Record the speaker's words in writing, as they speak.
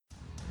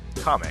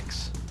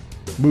Comics.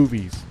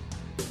 Movies.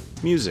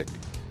 Music.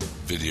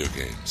 Video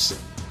games.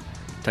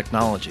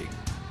 Technology.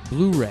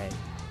 Blu-ray.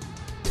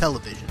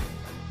 Television.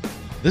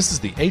 This is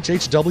the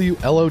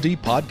HHW LOD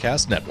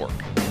Podcast Network.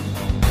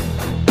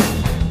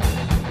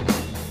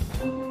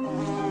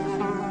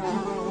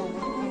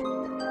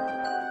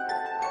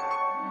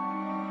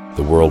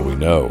 The world we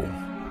know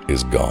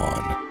is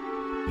gone.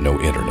 No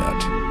internet,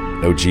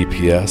 no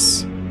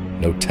GPS,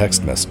 no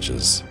text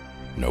messages,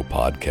 no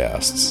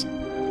podcasts.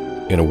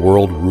 In a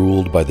world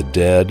ruled by the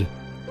dead,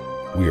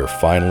 we are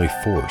finally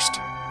forced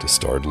to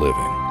start living.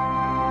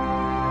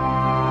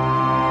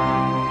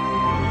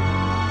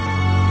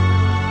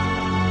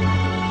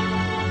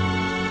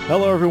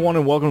 Hello, everyone,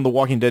 and welcome to the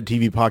Walking Dead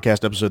TV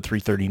Podcast, episode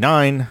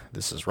 339.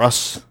 This is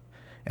Russ,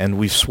 and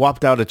we've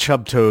swapped out a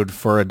Chub Toad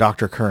for a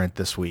Dr. Current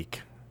this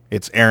week.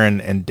 It's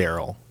Aaron and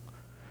Daryl.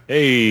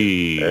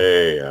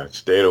 Hey, I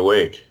stayed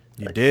awake.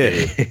 You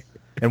did.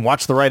 And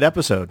watched the right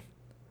episode.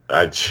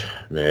 I tell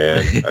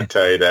you,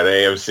 that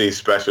AMC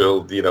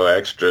special,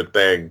 extra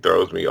thing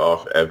throws me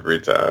off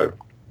every time.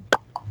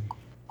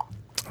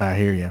 I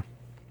hear you.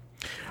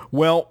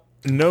 Well,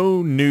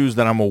 no news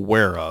that I'm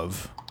aware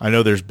of. I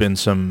know there's been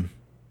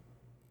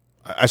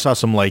I saw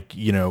some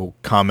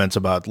comments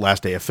about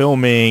last day of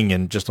filming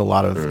and just a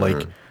lot of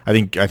I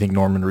think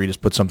Norman Reedus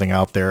put something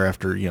out there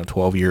after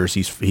 12 years.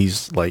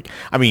 He's like,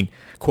 I mean,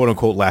 quote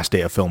unquote last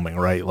day of filming,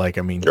 right? Like,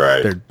 I mean,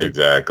 right,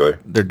 exactly.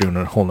 They're doing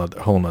a whole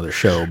nother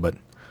show, but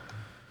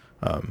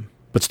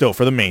still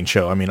for the main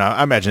show, I mean,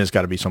 I imagine it's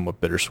got to be somewhat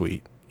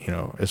bittersweet,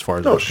 as far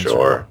as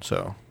sure.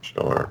 So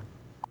sure.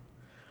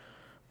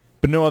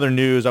 But no other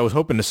news. I was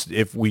hoping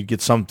if we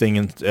get something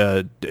in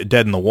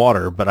Dead in the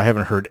Water, but I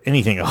haven't heard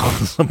anything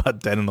else about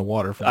Dead in the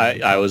Water.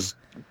 I was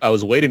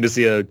waiting to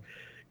see a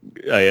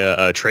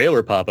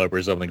trailer pop up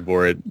or something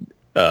for it,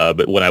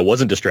 but when I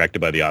wasn't distracted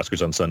by the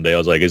Oscars on Sunday, I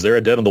was like, "Is there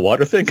a Dead in the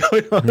Water thing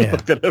going on?" Yeah.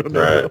 I don't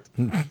know.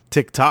 Right.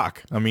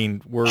 TikTok. I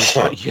mean, we're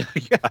yeah.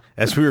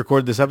 As we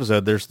record this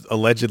episode, there's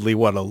allegedly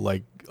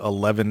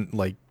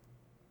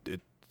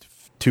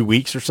 2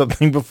 weeks or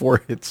something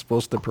before it's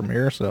supposed to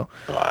premiere. So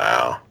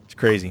wow, it's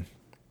crazy.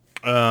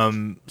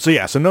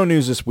 So no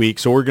news this week.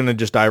 So we're gonna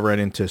just dive right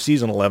into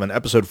season 11,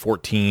 episode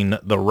 14,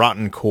 The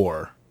Rotten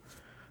Core,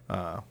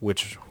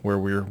 where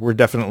we're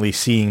definitely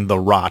seeing the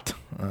rot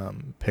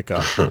pick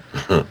up.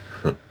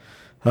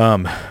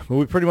 But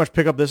we pretty much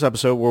pick up this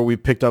episode where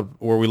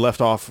we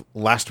left off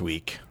last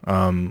week,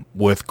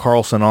 with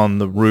Carlson on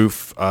the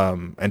roof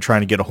and trying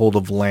to get a hold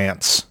of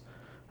Lance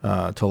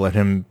to let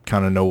him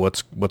kind of know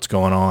what's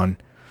going on.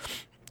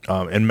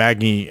 And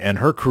Maggie and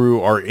her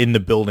crew are in the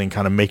building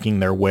kind of making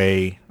their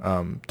way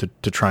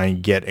to try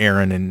and get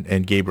Aaron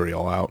and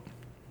Gabriel out.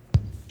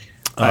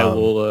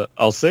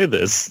 I'll say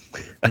this.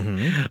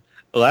 Mm-hmm.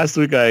 Last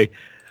week I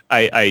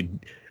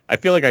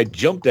feel like I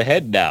jumped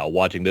ahead now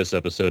watching this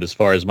episode as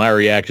far as my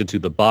reaction to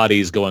the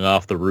bodies going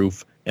off the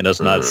roof and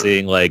us not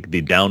seeing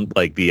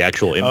the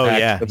actual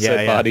impact of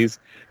said bodies.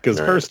 Because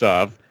first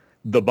off,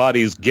 the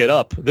bodies get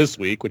up this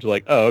week, which is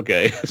like, oh,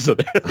 okay. So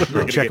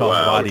we're check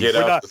off the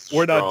bodies.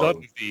 We're not done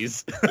with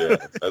these. Yeah,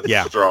 that's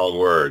a strong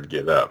word.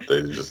 Get up.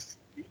 They just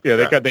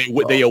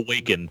they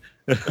awaken.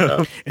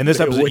 And this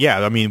episode,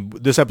 I mean,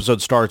 this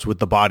episode starts with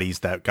the bodies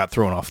that got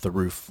thrown off the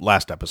roof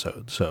last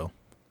episode. So,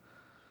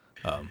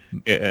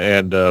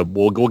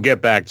 we'll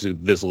get back to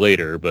this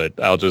later, but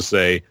I'll just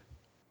say,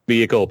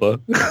 mea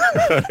culpa.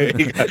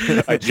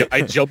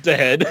 I jumped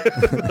ahead,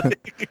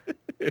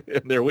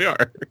 and there we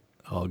are.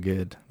 All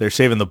good. They're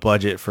saving the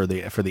budget for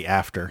the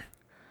after.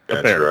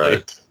 That's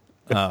right.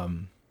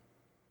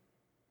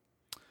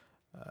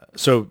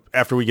 So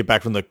after we get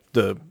back from the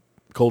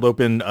cold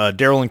open,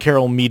 Daryl and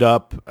Carol meet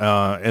up,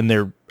 and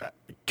they're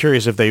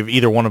curious if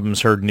either one of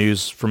them's heard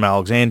news from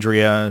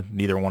Alexandria.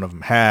 Neither one of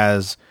them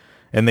has,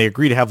 and they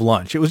agree to have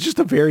lunch. It was just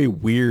a very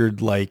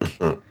weird, it's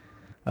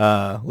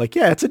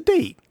a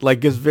date.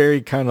 Like, it's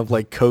very kind of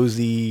like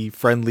cozy,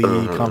 friendly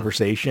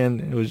conversation.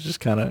 It was just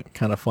kind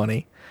of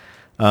funny.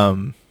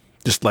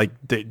 Just like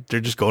they're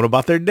just going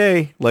about their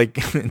day. Like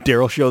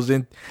Daryl shows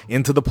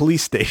into the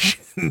police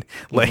station,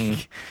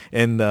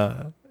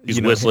 and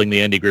he's whistling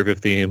the Andy Griffith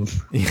theme.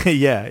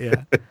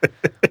 Yeah.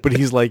 But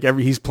he's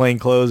he's plain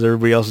clothes.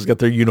 Everybody else has got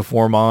their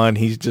uniform on.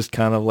 He's just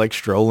kind of like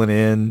strolling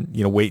in,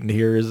 waiting to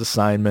hear his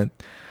assignment.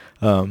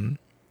 And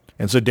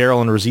so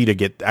Daryl and Rosita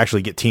get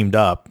teamed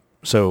up.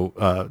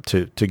 So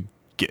to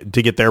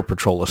get their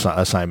patrol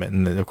assignment,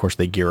 and then of course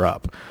they gear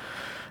up.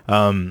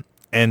 And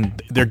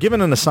they're given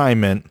an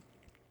assignment.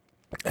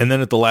 And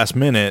then at the last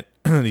minute,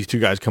 these two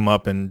guys come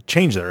up and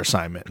change their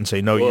assignment and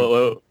say,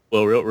 "No,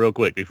 Well, real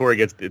quick, before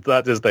it's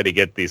not just that he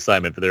gets the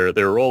assignment, but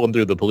they're rolling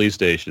through the police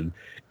station,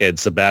 and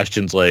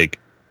Sebastian's like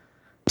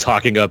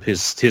talking up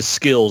his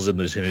skills in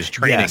his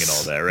training and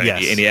all that, right?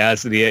 Yes. And he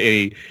asks, and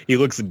he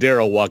looks at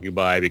Daryl walking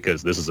by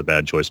because this is a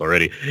bad choice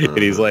already, and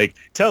he's like,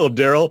 "Tell him,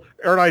 Daryl,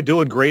 aren't I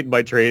doing great in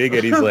my training?"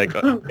 And he's like,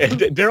 and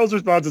Daryl's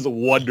response is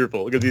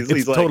wonderful because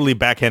he's like, totally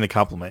backhanded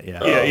compliment,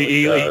 yeah. Yeah,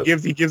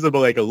 he gives him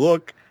a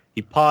look.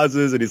 He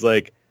pauses and he's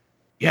like,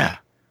 "Yeah,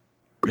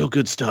 real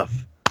good stuff."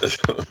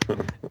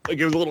 Like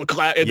it was a little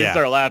clap, and they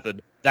start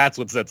laughing. That's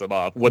what sets him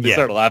off. When they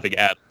start laughing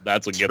at,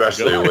 that's what gets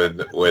especially him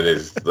going. when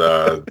it's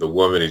the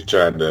woman he's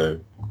trying to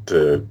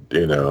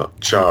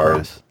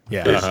charm.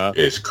 Yeah.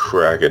 Is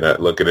cracking up,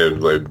 looking at him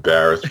like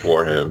embarrassed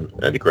for him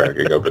and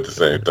cracking up at the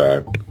same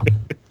time.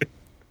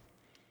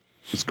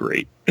 It's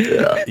great.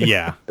 Yeah.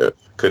 Yeah.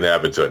 Couldn't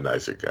happen to a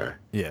nicer guy.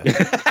 Yeah.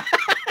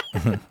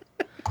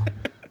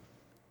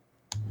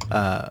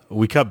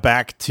 We cut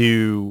back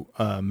to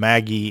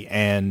Maggie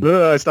and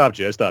I stopped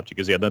you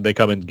because then they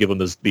come and give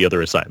him the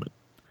other assignment.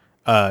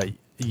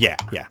 yeah.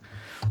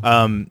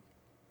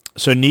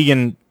 So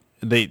Negan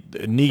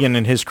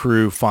and his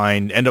crew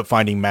end up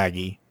finding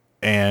Maggie,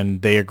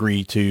 and they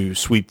agree to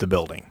sweep the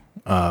building,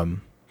 and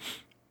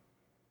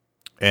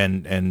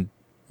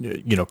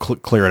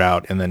clear it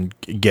out, and then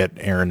get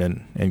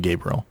Aaron and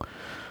Gabriel.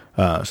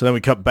 So then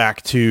we cut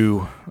back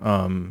to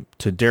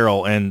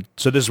Daryl, and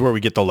so this is where we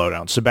get the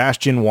lowdown.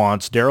 Sebastian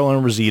wants Daryl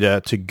and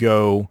Rosita to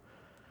go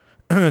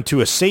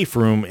to a safe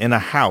room in a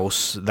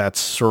house that's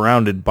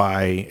surrounded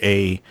by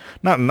a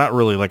not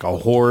really like a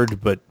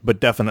horde, but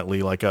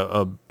definitely like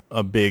a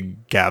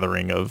big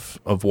gathering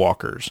of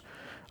walkers.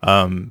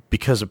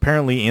 Because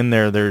apparently in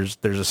there's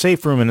a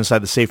safe room, and inside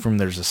the safe room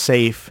there's a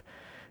safe,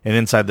 and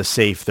inside the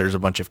safe there's a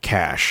bunch of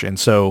cash. And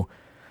so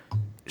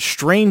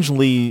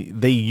strangely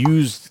they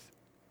used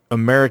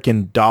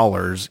American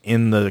dollars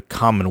in the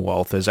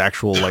Commonwealth as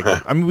actual, like,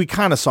 I mean, we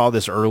kind of saw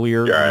this with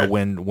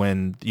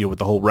the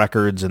whole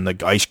records and the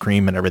ice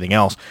cream and everything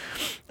else.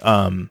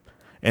 And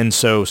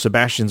so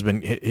Sebastian's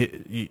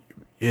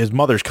his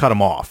mother's cut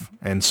him off.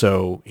 And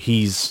so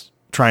he's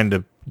trying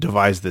to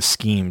devise this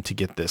scheme to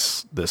get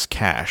this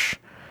cash.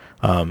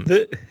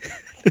 The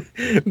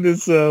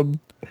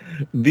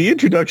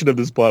introduction of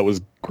this plot was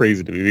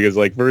crazy to me because,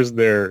 like, first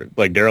they're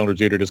like Daryl and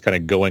Rosita are just kind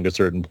of going a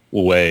certain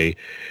way,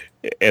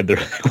 and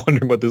they're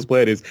wondering what this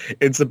plan is,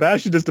 and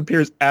Sebastian just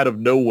appears out of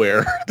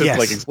nowhere to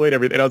like explain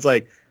everything. And I was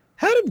like,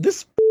 how did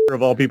this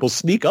of all people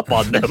sneak up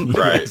on them?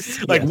 Right.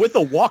 With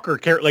a walker,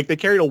 like they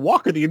carried a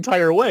walker the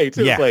entire way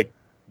too. Yeah. Like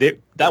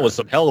that was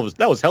hell of a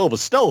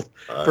stealth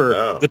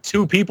for the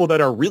two people that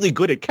are really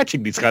good at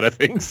catching these kind of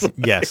things.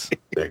 Yes.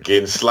 They're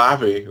getting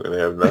sloppy when they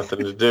have nothing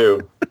to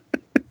do.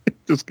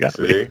 Just got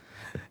See? me.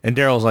 And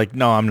Daryl's like,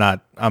 no, I'm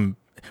not. And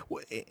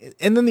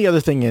then the other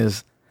thing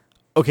is,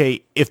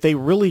 okay, if they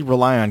really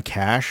rely on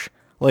cash,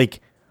 like,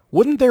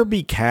 wouldn't there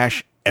be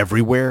cash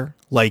everywhere?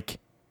 Like,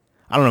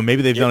 I don't know,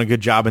 maybe they've done a good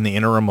job in the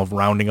interim of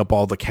rounding up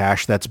all the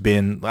cash that's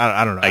been,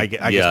 I don't know. I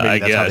guess maybe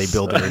that's how they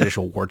build their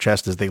initial war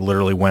chest, is they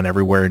literally went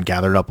everywhere and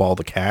gathered up all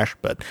the cash.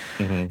 But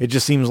it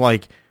just seems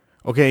like,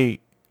 okay,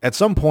 at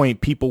some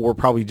point people were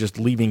probably just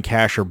leaving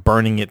cash or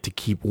burning it to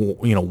keep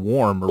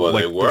warm. Or well,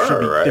 like they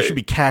were, there should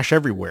be cash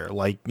everywhere.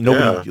 Like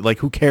nobody, like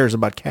who cares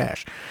about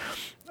cash?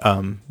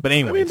 But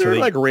anyway, I mean, there are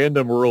like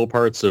random rural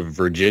parts of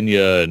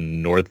Virginia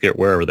and Northgate,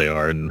 wherever they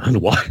are,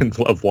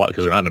 because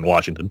they're not in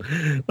Washington.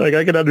 Like,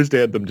 I can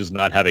understand them just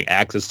not having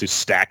access to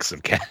stacks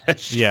of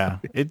cash. Yeah,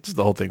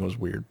 the whole thing was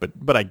weird,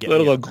 but I get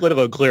let it.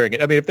 alone clearing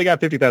it. I mean, if they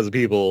got 50,000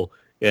 people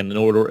and an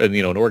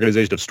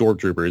organization of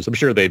stormtroopers, I'm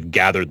sure they've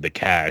gathered the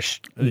cash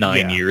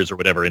 9 years or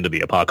whatever into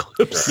the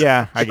apocalypse.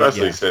 Yeah,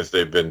 especially since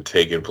they've been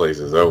taking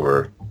places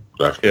over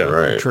left and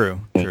right. True.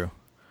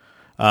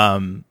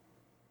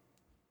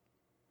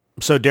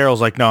 So Daryl's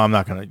like, no, I'm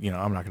not gonna do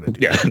that.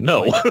 Yeah,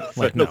 no,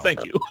 like, no,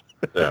 thank you.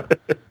 Yeah.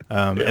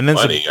 And then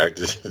money,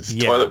 it's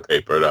toilet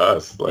paper to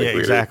us. Like,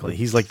 exactly.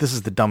 He's like, this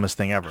is the dumbest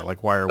thing ever.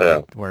 Like, why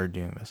are we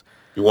doing this?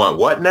 You want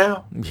what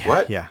now? Yeah,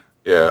 what? Yeah.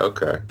 Yeah.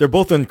 Okay. They're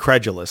both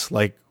incredulous.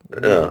 Like,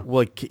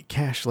 like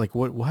cash. Like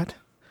what?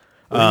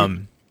 But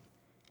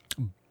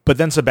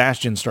then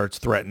Sebastian starts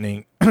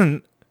threatening.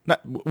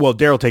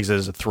 Daryl takes it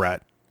as a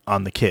threat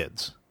on the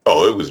kids.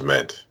 Oh, it was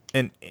meant.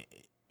 And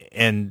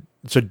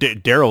so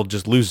Daryl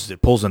just loses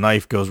it, pulls a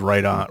knife, goes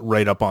right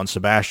up on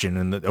Sebastian,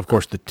 and of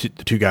course the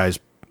two guys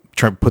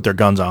try to put their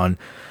guns on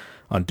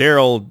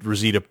Daryl.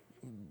 Rosita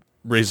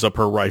raises up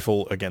her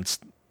rifle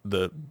against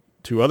the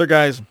two other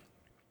guys,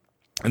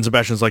 and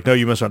Sebastian's like, "No,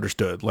 you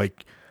misunderstood.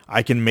 Like,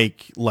 I can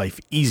make life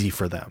easy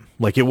for them.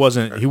 Like, he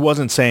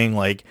wasn't saying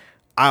like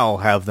I'll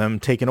have them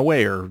taken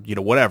away or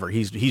whatever.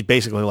 He's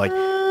basically like."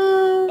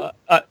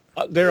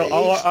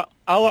 Daryl,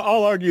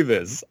 I'll argue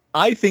this.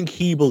 I think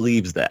he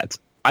believes that.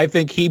 I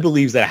think he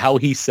believes that how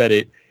he said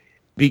it,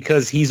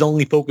 because he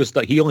only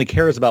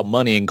cares about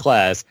money and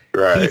class.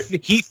 Right.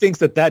 He thinks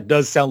that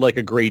does sound like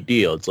a great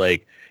deal. It's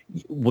like,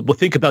 well,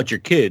 think about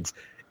your kids.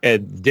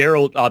 And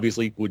Daryl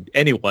obviously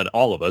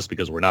all of us,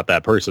 because we're not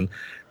that person,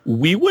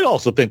 we would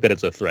also think that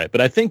it's a threat.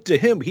 But I think to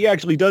him, he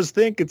actually does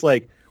think it's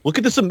like, look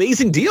at this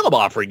amazing deal I'm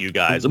offering you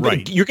guys.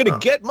 You're going to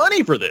get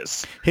money for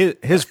this.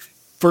 His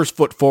first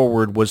foot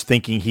forward was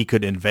thinking he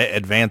could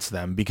advance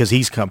them because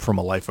he's come from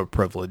a life of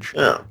privilege.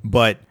 Yeah.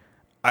 But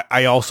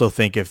I also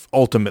think if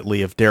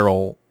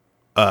Daryl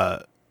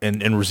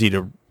and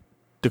Rosita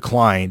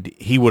declined,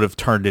 he would have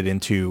turned it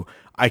into,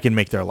 I can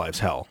make their lives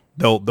hell.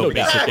 They'll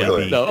basically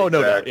be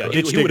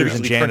ditch diggers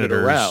and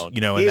janitors, and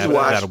he's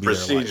watched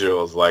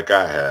procedurals like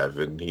I have,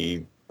 and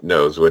he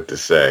knows what to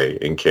say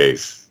in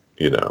case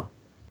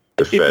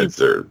the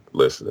feds are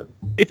listening.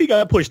 If he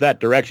got pushed that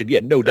direction,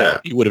 no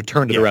doubt he would have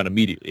turned it around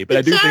immediately. But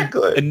I do think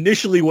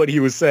initially what he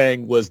was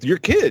saying was, your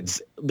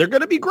kids, they're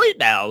going to be great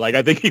now. Like,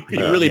 I think he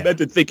really meant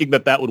it thinking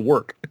that would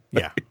work.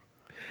 Yeah.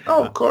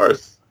 Oh, of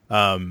course.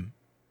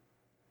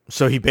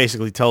 So he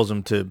basically tells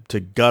them to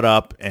gut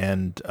up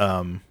and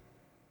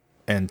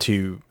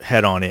to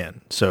head on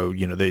in. So,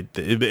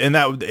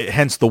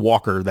 hence the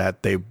walker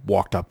that they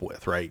walked up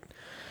with, right?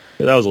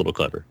 Yeah, that was a little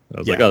clever. I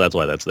was like, oh, that's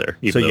why that's there.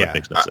 Even though it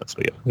makes no sense.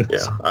 But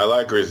yeah, I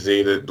like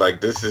Rosita. Like,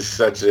 this is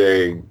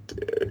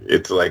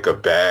it's like a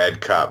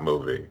bad cop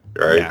movie,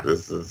 right? Yeah.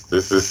 This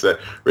is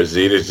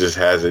Rosita just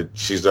has it.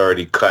 She's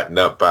already cutting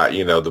up by,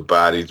 the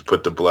bodies,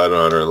 put the blood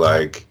on her.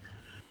 Like,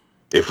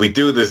 if we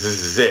do this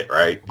is it,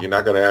 right? You're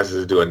not going to ask us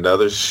to do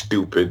another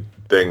stupid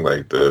thing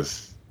like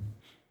this.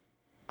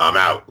 I'm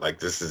out.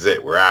 Like, this is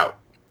it. We're out.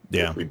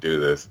 Yeah. If we do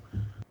this.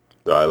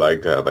 So I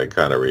like how they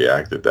kind of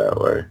reacted that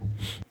way.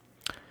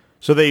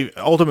 So they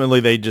ultimately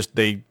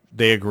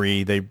they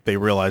agree. They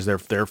realize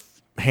their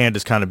hand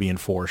is kind of being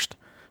forced.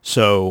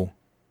 So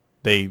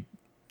they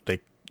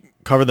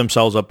cover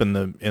themselves up in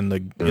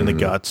the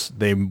guts.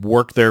 They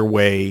work their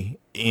way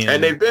in,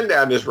 and they've been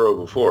down this road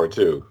before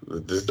too.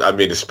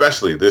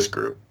 Especially this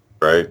group,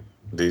 right?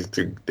 These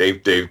two,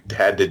 they've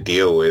had to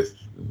deal with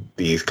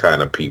these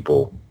kind of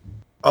people,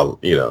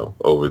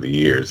 over the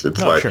years. It's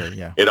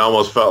it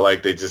almost felt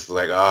like they just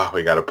we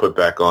got to put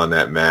back on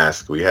that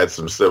mask. We had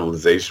some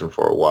civilization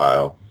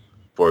for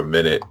a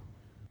minute,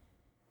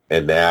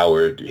 and now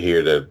we're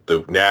here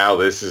now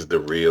this is the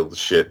real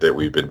shit that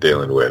we've been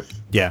dealing with.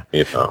 Yeah.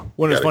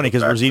 When it's funny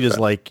because Rosita's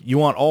like, you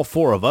want all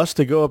four of us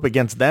to go up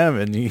against them?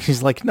 And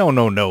he's like, no.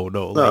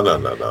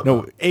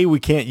 No, we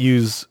can't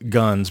use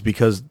guns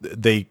because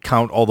they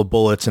count all the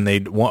bullets and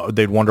they'd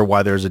wonder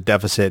why there's a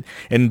deficit.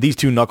 And these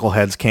two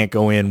knuckleheads can't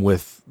go in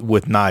with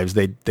knives.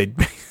 They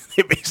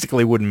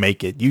basically wouldn't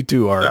make it. You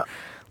two are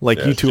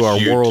you two are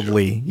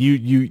worldly.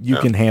 You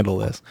can handle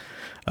this.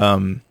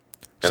 And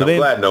I'm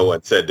glad no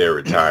one said they're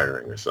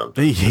retiring or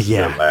something.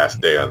 Yeah. Their last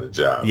day on the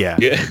job. Yeah.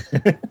 Yeah.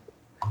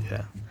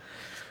 Yeah.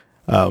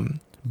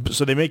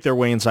 So they make their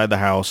way inside the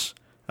house.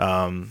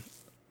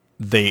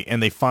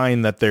 They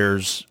find that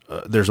there's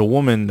a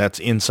woman that's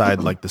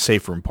inside like the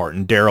safe room part,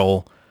 and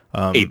Daryl,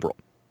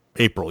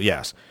 April,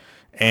 yes,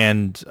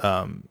 and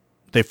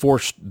they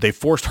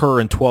forced her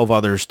and 12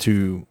 others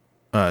to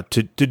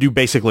do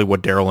basically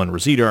what Daryl and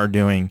Rosita are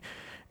doing,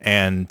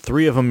 and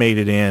 3 of them made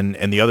it in,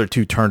 and the other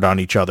 2 turned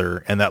on each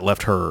other, and that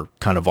left her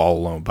kind of all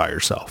alone by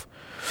herself.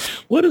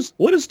 What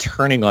does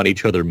turning on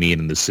each other mean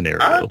in this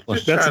scenario? I'm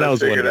just trying to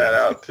figure that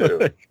out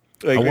too.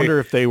 I wonder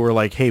if they were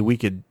like, hey, we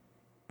could.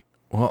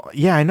 Well,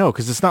 yeah, I know,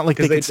 because it's not like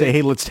they could say,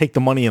 hey, let's take the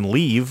money and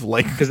leave.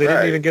 Like, because they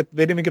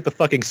didn't even get the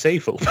fucking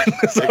safe open.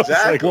 So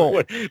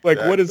exactly.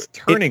 What does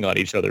turning on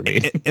each other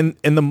mean? And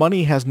the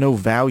money has no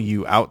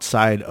value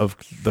outside of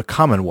the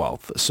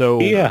Commonwealth. So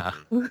yeah,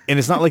 and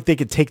it's not like they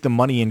could take the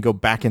money and go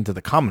back into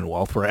the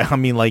Commonwealth, right? I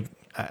mean, like,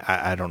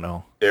 I don't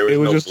know. There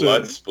was no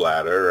blood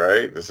splatter,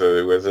 right? So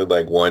it wasn't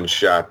like one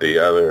shot the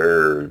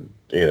other.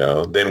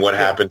 Then what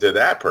happened to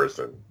that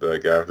person?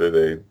 Like after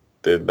they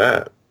did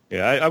that.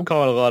 Yeah, I'm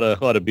calling a lot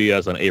of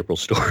BS on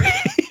April's story.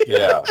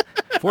 Yeah.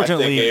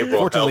 Fortunately,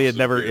 it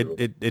never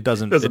it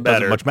doesn't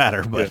much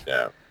matter. But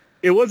yeah.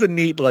 It was a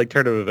neat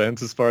turn of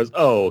events as far as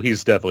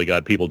he's definitely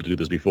got people to do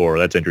this before.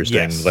 That's interesting.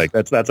 Yes. Like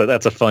that's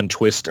a fun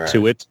twist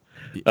to it.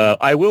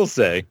 I will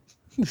say,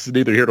 this is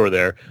neither here nor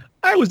there.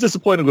 I was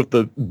disappointed with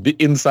the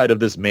inside of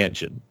this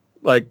mansion.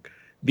 Like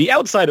the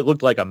outside, it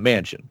looked like a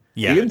mansion.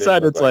 Yeah, the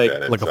inside, it's like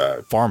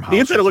a farmhouse. The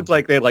inside, it looked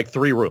like they had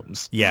 3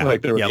 rooms. Yeah,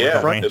 like there was like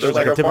a ranch. It looked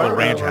like a typical farmhouse.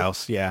 ranch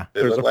house. Yeah,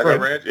 It looked like a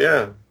ranch.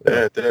 Yeah,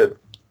 it did.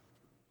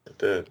 It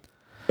did.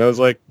 I was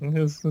like,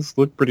 this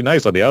looked pretty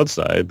nice on the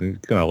outside.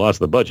 Kind of lost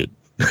the budget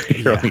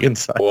here on the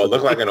inside. Well, it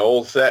looked like an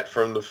old set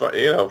from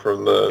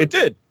the. It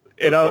did.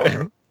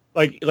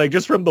 Like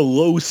just from the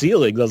low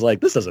ceilings, I was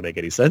like, this doesn't make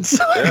any sense.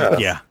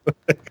 Yeah.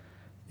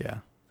 Yeah.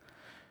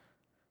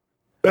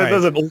 That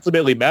doesn't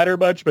ultimately matter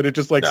much, but it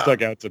just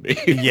stuck out to me.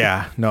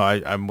 Yeah, no,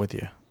 I'm with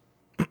you.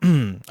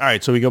 All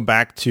right, so we go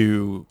back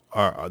to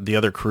the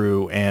other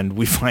crew, and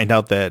we find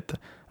out that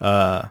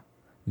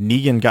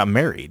Negan got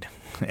married,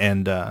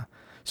 and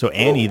so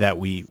Annie that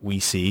we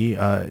see,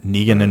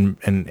 Negan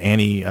and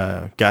Annie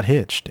got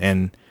hitched,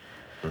 and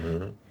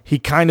he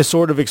kind of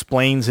sort of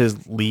explains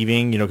his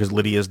leaving, because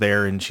Lydia's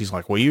there, and she's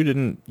like, well, you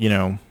didn't,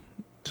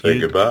 say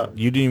goodbye.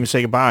 You didn't even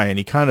say goodbye, and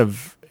he kind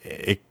of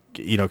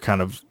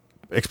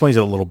explains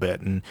it a little bit.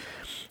 And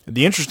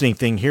the interesting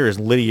thing here is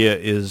Lydia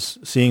is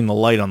seeing the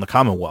light on the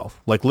Commonwealth.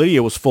 Like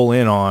Lydia was full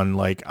in on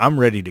like, I'm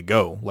ready to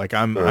go. Like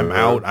I'm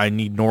out. I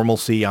need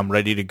normalcy. I'm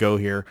ready to go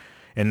here.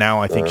 And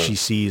now I think she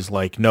sees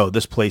like, no,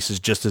 this place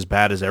is just as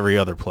bad as every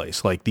other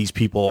place. Like these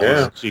people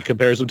are. She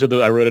compares them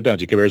to I wrote it down.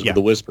 She compares them to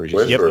the Whispers.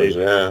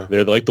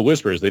 They're like the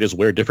Whispers. They just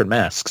wear different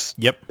masks.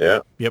 Yep. Yeah.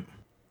 Yep.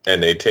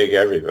 And they take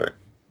everything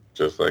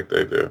just like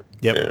they do.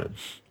 Yep. Yeah.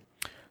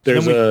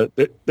 There's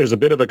a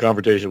bit of a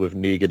confrontation with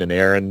Negan and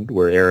Aaron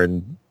where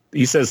Aaron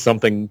he says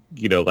something,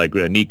 like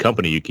a neat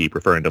company you keep,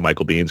 referring to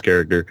Michael Biehn's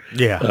character.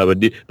 Yeah.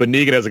 But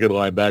Negan has a good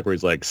line back where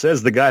he's like,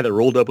 says the guy that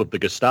rolled up with the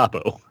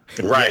Gestapo.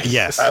 Right.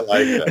 Yes. I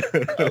like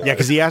that. Yeah,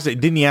 because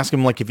didn't he ask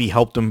him like if he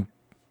helped him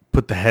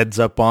put the heads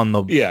up on the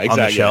on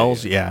the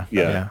shells? Yeah.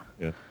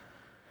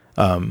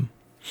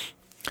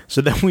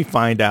 So then we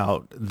find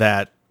out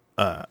that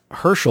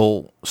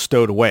Herschel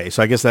stowed away.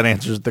 So I guess that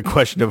answers the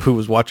question of who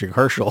was watching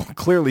Herschel.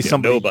 Clearly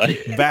somebody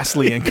nobody.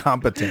 vastly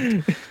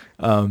incompetent.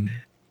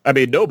 I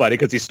mean, nobody,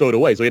 because he stowed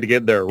away, so he had to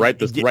get there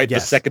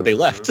the second they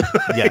left.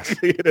 Yes.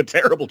 He did a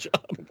terrible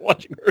job of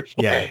watching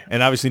Herschel. Yeah,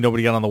 and obviously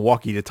nobody got on the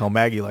walkie to tell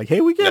Maggie, like,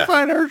 hey, we can't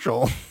find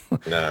Herschel.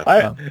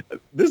 No.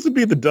 This would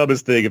be the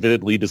dumbest thing if it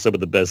didn't lead to some of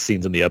the best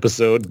scenes in the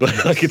episode, but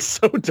it's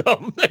so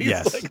dumb.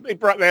 It's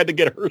like they had to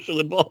get Herschel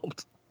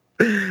involved.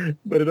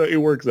 But it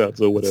works out,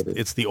 so whatever.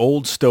 It's the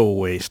old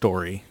stowaway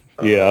story.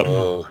 Yeah.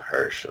 Oh,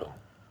 Herschel.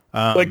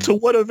 To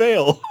what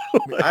avail?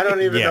 I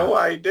don't even know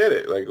why he did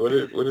it. Like, what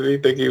did he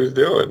think he was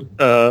doing?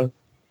 So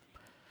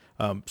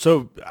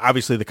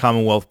obviously the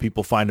Commonwealth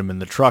people find him in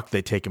the truck.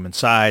 They take him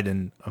inside,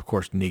 and of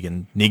course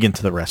Negan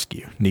to the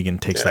rescue.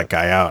 Negan takes that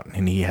guy out,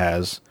 and he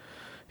has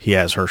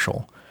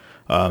Herschel.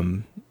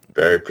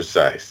 Very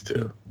precise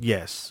too.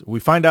 Yes, we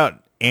find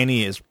out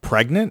Annie is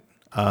pregnant.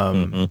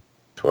 12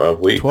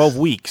 weeks. 12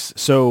 weeks.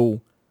 So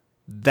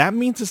that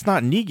means it's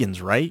not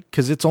Negan's, right?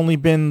 Because it's only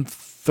been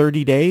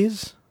 30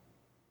 days.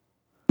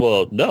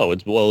 Well, no,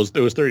 it was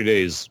 30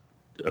 days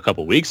a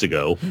couple weeks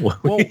ago.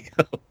 Well,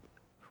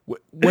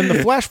 when the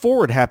flash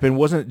forward happened,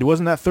 wasn't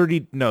that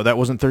 30? No, that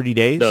wasn't 30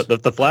 days.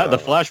 The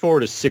flash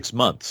forward is 6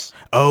 months.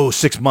 Oh,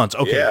 6 months.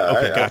 Okay. Yeah,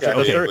 okay, I gotcha. got the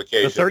Okay.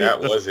 implication that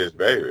was his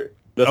baby.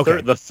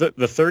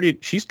 The 30,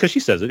 because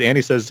she says it.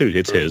 Annie says too.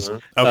 It's his. Okay.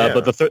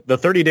 But the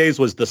 30 days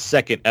was the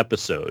second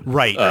episode.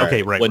 Right.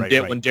 Okay. Right. When right.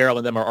 Daryl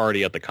and them are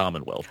already at the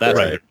Commonwealth. That's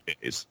 30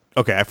 days.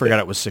 Okay, I forgot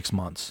it was 6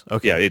 months.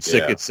 Okay. Yeah, it's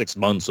 6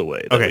 months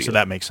away. Okay, so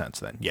that makes sense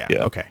then. Yeah.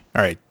 Okay.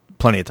 All right.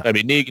 Plenty of time. I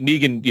mean,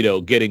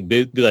 Negan, getting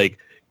big, like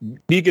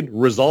Negan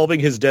resolving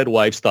his dead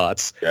wife's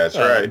thoughts. That's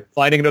right.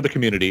 Finding another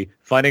community,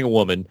 finding a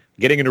woman,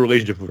 getting in a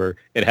relationship with her,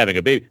 and having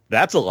a baby.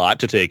 That's a lot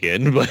to take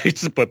in, but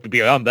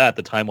beyond that,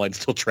 the timeline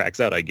still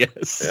tracks out, I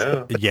guess.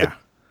 Yeah. Yeah.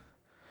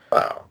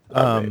 Wow.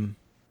 I mean,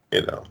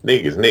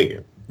 Negan's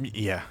Negan.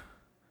 Yeah.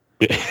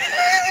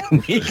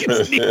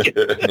 Negan's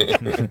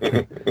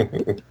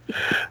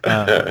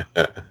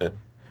Negan.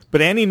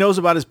 But Annie knows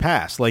about his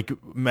past. Like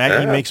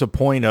Maggie makes a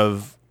point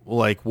of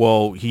like,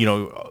 well,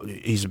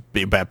 he's a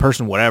bad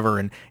person, whatever.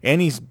 And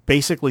Annie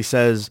basically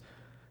says,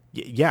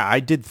 yeah, I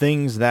did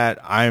things that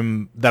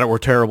were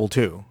terrible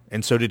too.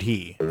 And so did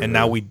he. Mm-hmm. And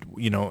now we,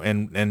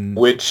 and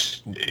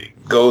which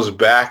goes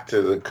back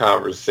to the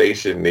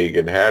conversation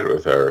Negan had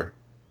with her.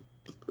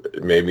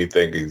 It made me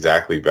think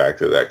exactly back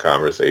to that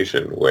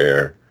conversation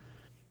when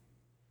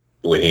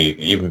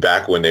even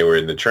back when they were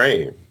in the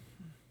train.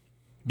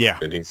 Yeah.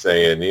 And he's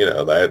saying,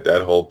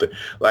 that whole thing.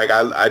 Like,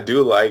 I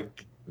do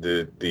like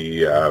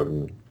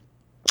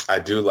I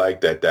do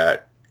like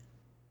that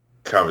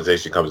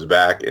conversation comes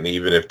back. And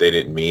even if they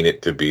didn't mean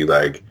it to be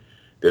like,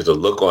 there's a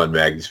look on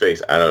Maggie's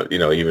face. I don't,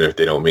 even if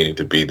they don't mean it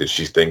to be that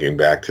she's thinking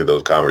back to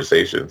those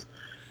conversations,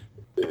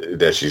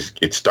 that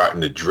it's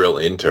starting to drill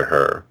into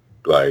her.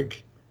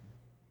 Like,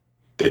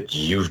 that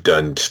you've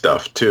done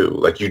stuff too.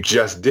 Like, you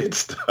just did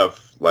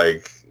stuff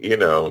like,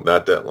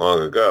 not that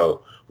long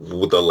ago.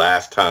 The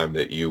last time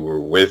that you were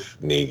with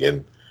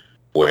Negan,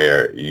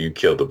 where you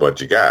killed a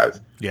bunch of guys.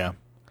 Yeah.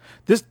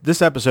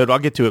 This episode, I'll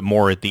get to it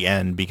more at the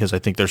end because I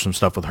think there's some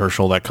stuff with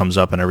Herschel that comes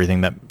up and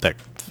everything that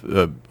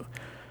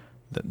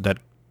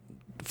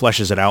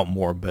fleshes it out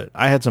more. But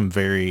I had some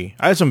very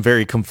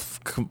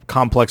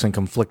complex and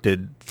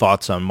conflicted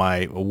thoughts on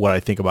what I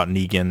think about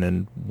Negan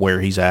and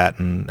where he's at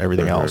and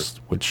everything else.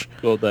 Which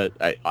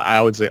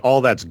I would say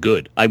all that's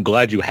good. I'm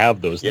glad you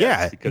have those.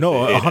 Yeah, no,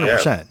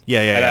 100%.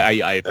 Yeah.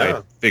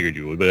 I figured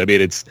you would, but I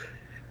mean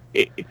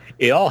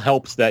it all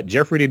helps that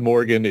Jeffrey Dean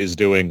Morgan is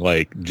doing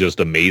like just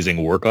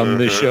amazing work on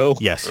this show.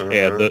 Yes,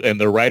 and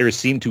the writers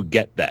seem to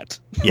get that.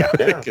 Yeah,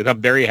 and I'm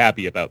very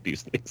happy about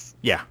these things.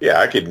 Yeah,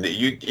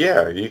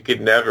 you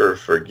could never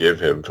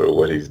forgive him for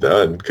what he's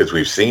done because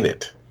we've seen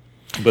it.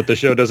 But the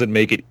show doesn't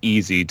make it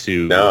easy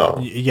to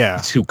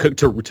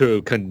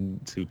to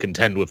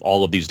contend with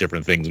all of these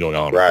different things going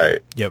on. Right.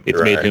 Yep. It's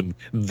made him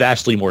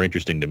vastly more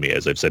interesting to me,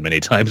 as I've said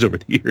many times over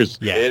the years.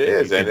 Yeah, it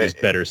is. And there's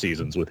better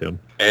seasons with him.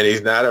 And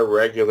he's not a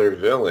regular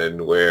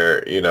villain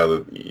where,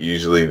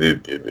 usually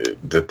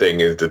the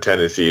thing is, the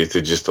tendency is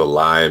to just to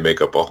lie and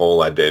make up a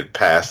whole idea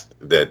past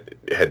that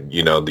had,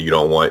 you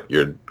don't want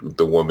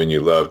the woman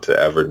you love to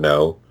ever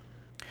know.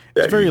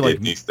 That it's very you like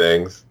did these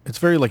things. It's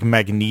very like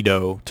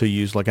Magneto, to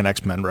use like an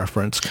X-Men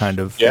reference kind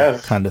of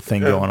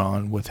thing going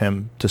on with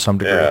him to some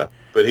degree. Yeah,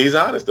 but he's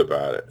honest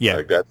about it. Yeah,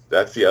 like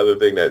that's the other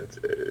thing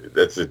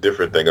that's a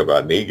different thing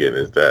about Negan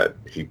is that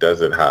he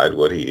doesn't hide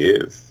what he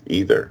is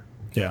either.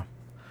 Yeah.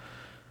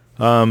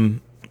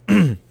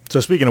 So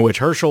speaking of which,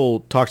 Herschel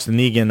talks to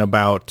Negan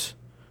about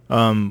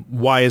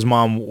why does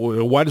my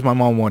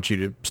mom want you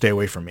to stay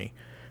away from me?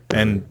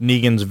 And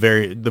Negan's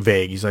very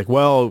vague. He's like,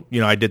 well,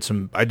 I did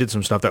some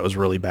stuff that was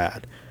really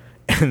bad.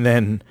 And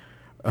then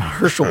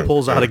Herschel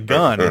pulls out a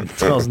gun and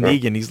tells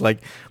Negan, he's like,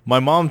 my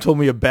mom told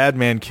me a bad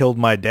man killed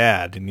my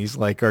dad. And he's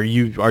like, are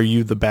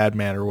you the bad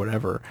man or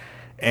whatever?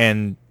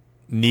 And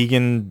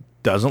Negan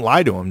doesn't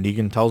lie to him.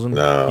 Negan tells him,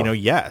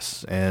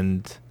 yes.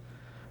 And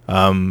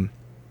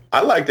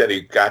I like that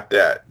he got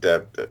that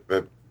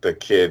the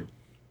kid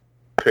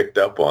picked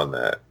up on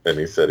that, and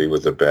he said he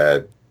was a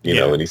bad,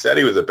 and he said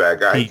he was a bad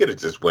guy. He could have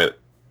just went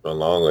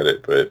along with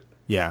it, but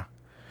yeah.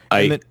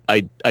 I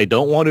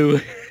don't want to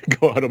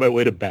go out of my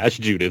way to bash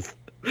Judith,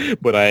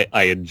 but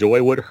I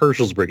enjoy what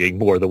Herschel's bringing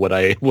more than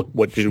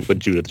what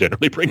Judith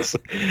generally brings.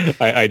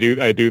 I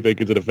do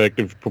think it's an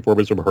effective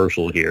performance from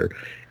Herschel here.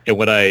 And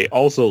what I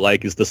also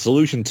like is the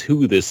solution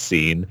to this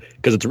scene,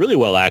 because it's really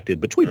well acted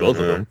between both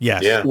of them.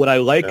 Yes. Yeah. What I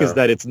like is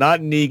that it's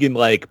not Negan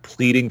like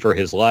pleading for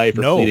his life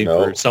or pleading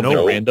for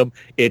something random.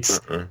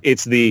 It's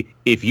the,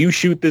 if you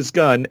shoot this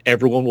gun,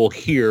 everyone will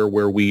hear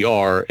where we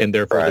are, and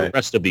therefore the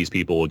rest of these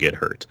people will get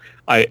hurt.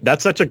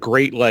 That's such a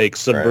great like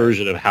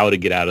subversion of how to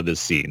get out of this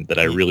scene that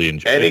I really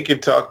enjoy. And he can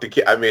talk to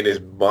kids. I mean,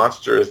 his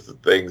monstrous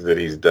things that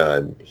he's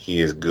done,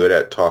 he is good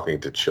at talking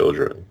to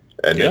children.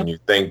 And then you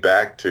think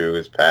back to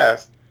his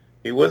past,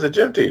 he was a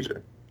gym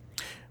teacher.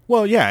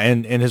 Well, yeah,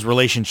 and his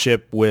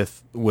relationship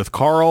with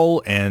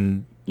Carl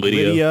and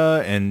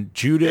Lydia and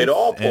Judith. It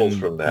all pulls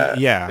from that.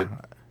 Yeah.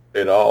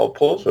 It all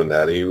pulls from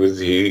that. He was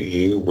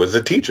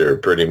a teacher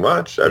pretty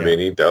much. I mean,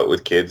 he dealt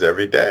with kids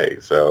every day.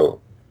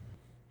 So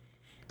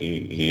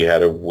he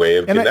had a way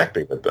of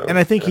connecting with them. And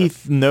I think he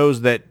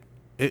knows that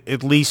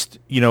at least,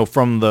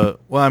 from the,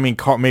 well, I mean,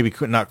 maybe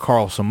not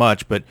Carl so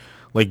much, but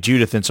like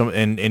Judith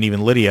and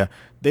even Lydia,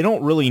 they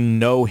don't really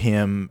know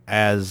him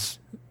as,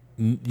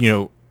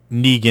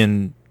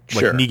 Negan,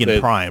 like Negan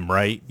Prime,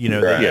 right?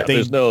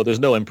 There's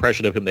no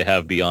impression of him they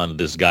have beyond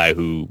this guy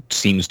who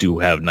seems to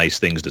have nice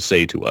things to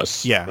say to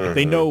us. Yeah,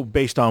 they know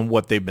based on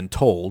what they've been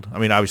told. I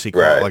mean, obviously,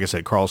 Carl, like I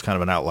said, Carl's kind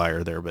of an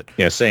outlier there, but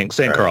saying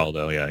Carl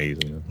though, he's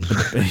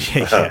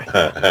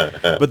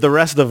But the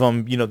rest of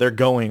them, they're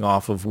going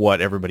off of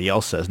what everybody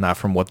else says, not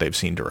from what they've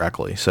seen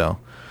directly. So.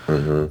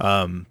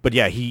 But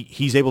yeah,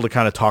 he's able to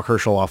kind of talk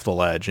Herschel off the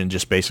ledge and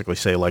just basically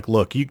say like,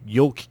 look,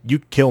 you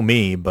kill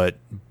me, but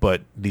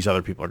these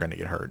other people are going to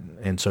get hurt.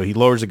 And so he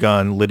lowers the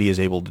gun. Lydia is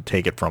able to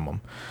take it from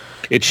him.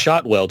 It's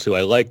shot well too.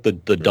 I like the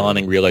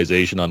dawning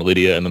realization on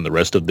Lydia and then the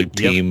rest of the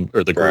team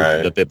or the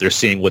group that they're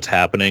seeing what's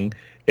happening.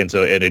 And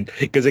so,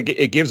 because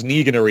it gives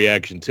Negan a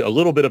reaction to a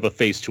little bit of a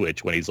face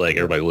twitch when he's like,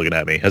 everybody looking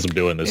at me as I'm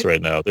doing this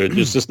right now.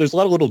 There's a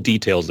lot of little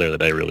details there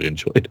that I really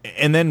enjoyed.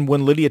 And then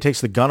when Lydia takes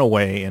the gun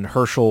away and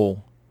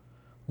Herschel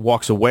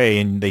walks away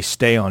and they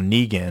stay on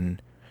Negan,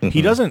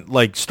 he doesn't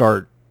like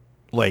start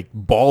like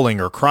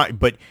bawling or crying,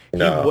 but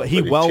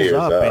he wells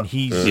up and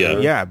he's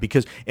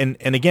because and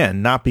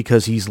again, not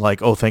because he's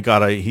like, oh, thank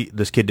God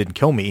this kid didn't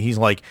kill me. He's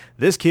like,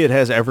 this kid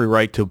has every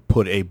right to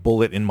put a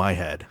bullet in my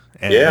head.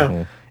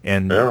 And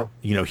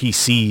he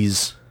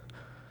sees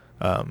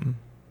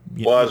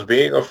as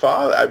being a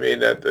father, I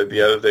mean,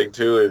 the other thing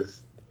too is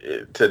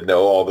to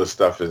know all this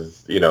stuff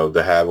is,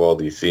 to have all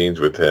these scenes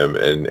with him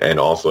and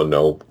also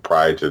know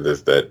prior to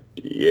this that,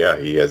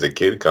 he has a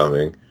kid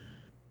coming.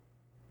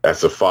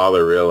 As a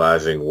father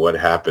realizing what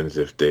happens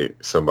if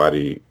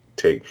somebody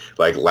take,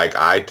 like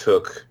I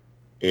took,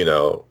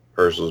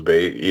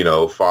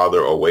 Herschel's father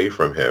away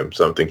from him,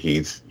 something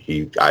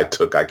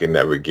I can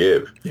never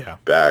give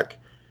back.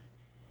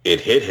 It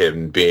hit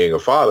him being a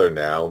father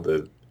now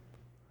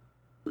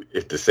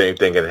if the same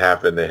thing had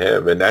happened to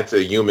him. And that's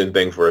a human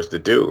thing for us to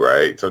do,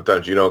 right?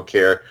 Sometimes you don't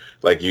care,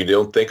 like you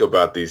don't think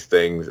about these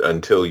things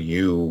until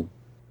you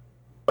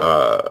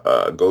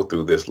go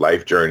through this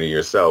life journey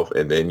yourself.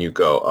 And then you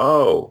go,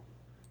 oh,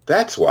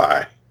 that's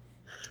why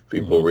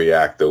people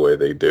react the way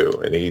they do.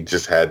 And he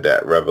just had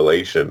that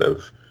revelation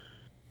of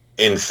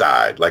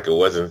inside, like it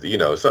wasn't,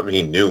 something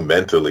he knew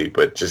mentally,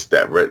 but just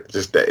that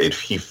if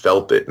he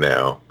felt it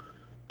now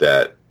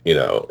that,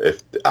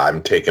 if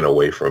I'm taken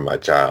away from my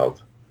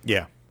child,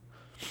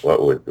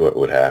 what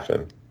would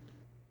happen?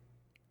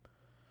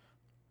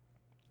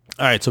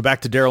 All right, so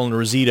back to Daryl and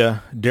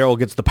Rosita. Daryl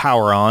gets the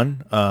power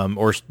on,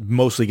 or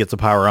mostly gets the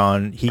power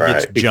on. He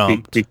gets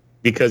jumped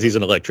because he's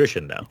an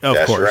electrician now.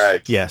 Of course,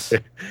 right. Yes.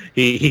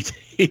 he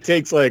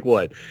takes like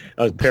what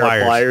a pair of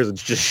pliers and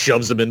just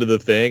shoves them into the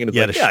thing, and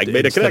it's I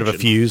made a connection. Of a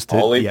fuse.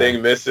 Only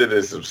thing missing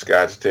is some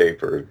Scotch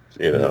tape or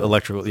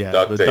electrical,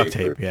 duct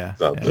tape,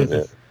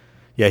 something.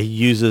 Yeah, he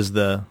uses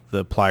the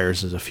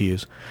pliers as a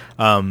fuse.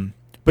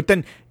 But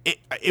then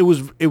it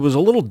was a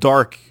little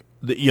dark.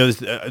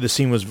 The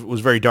scene was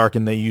very dark,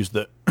 and they used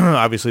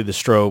obviously the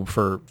strobe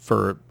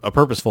for a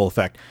purposeful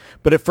effect.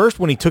 But at first,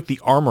 when he took the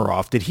armor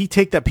off, did he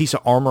take that piece of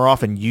armor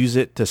off and use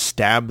it to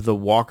stab the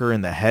walker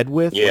in the head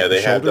with? Yeah,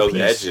 they have those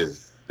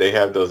edges. They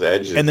have those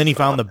edges. And then he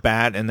found the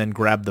bat, and then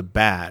grabbed the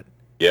bat.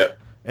 Yep.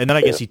 And then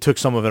I guess he took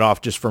some of it off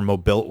just for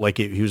mobility, like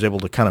he was able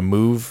to kind of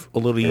move a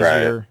little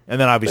easier. Right.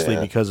 And then obviously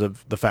because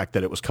of the fact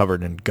that it was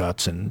covered in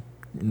guts and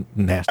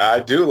nasty. I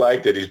do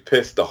like that he's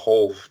pissed the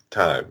whole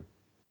time.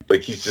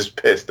 Like he's just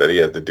pissed that he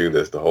had to do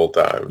this the whole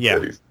time. Yeah,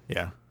 that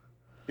yeah.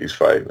 He's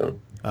fighting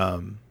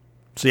him.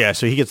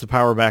 So he gets the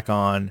power back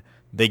on.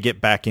 They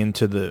get back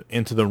into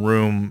the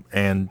room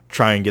and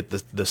try and get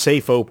the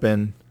safe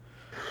open.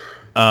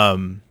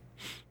 And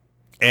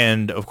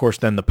of course,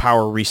 then the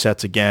power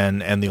resets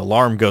again, and the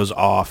alarm goes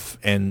off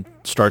and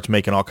starts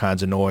making all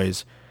kinds of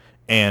noise.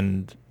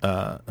 And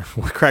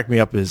what cracked me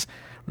up is,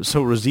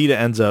 so Rosita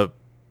ends up,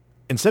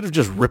 instead of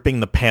just ripping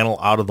the panel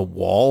out of the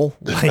wall,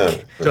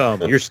 like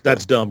Dumb.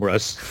 That's dumb,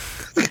 Russ.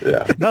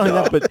 Yeah. not only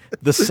that, but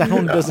the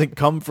sound doesn't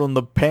come from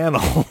the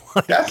panel.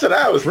 That's what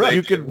I was thinking.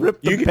 You could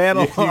rip the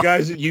panel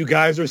off. You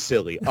guys are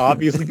silly.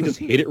 Obviously, if you just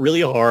hit it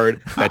really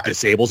hard, that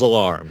disables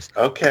alarms.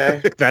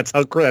 Okay. That's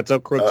how crooks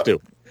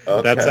do.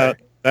 Okay.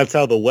 That's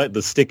how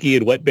the sticky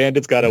and wet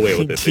bandits got away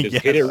with it. They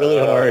just hit it really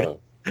hard.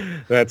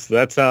 That's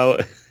how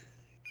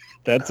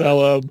that's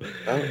how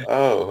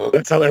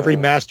every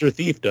master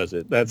thief does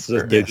it.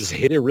 They just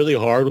hit it really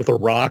hard with a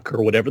rock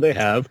or whatever they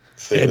have.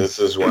 See, this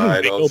is why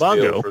I don't steal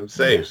bongo. from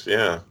safes.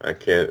 Yeah, I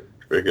can't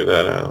figure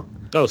that out.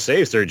 No,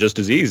 safes are just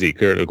as easy,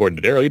 according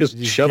to Daryl. You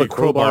just shove a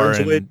crowbar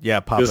into it.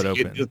 Yeah, pop it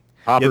open. Just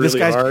pop it really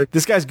hard.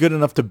 This guy's good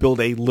enough to build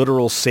a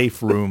literal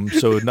safe room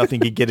so nothing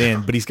could get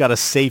in, but he's got a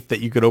safe that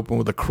you could open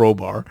with a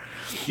crowbar.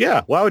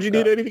 Yeah, why would you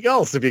need anything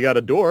else if you got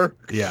a door?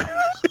 Yeah.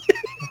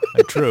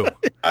 True.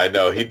 I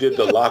know he did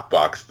the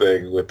lockbox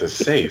thing with the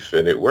safe,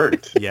 and it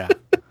worked. Yeah.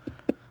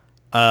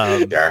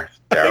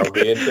 Daryl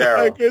being I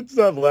Daryl. couldn't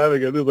stop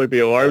laughing at this. Like the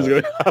alarms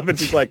going off, and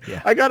she's like,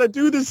 Yeah. "I gotta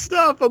do this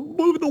stuff. I'm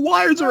moving the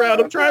wires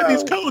around. I'm trying.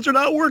 These codes are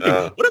not working.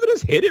 What if I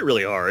just hit it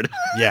really hard?"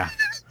 Yeah.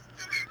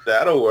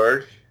 That'll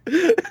work.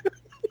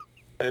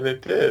 And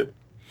it did.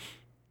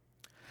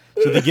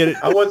 So they get it.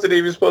 I wasn't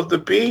even supposed to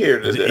be here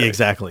today.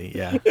 Exactly.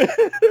 Yeah.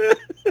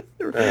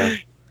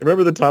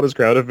 Remember the Thomas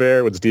Crown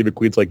affair when Steve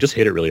McQueen's like, "Just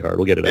hit it really hard.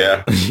 We'll get it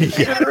Yeah. out."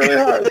 Hit it really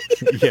hard.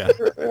 Yeah.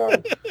 Really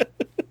hard.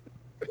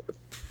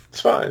 It's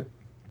fine.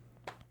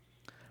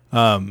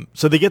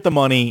 So they get the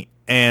money,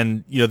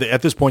 and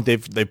at this point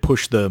they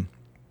push the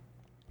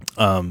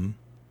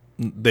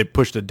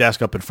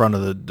desk up in front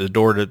of the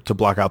door to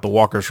block out the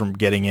walkers from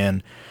getting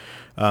in.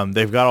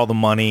 They've got all the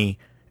money,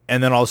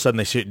 and then all of a sudden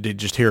they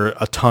just hear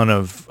a ton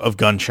of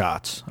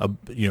gunshots.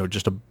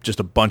 Just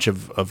a bunch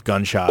of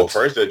gunshots. Well,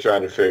 first they're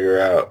trying to figure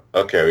out,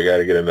 okay, we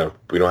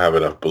don't have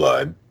enough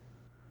blood.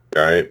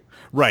 All right.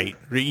 Right.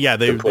 Yeah.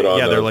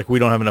 They're like, we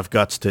don't have enough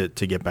guts to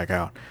get back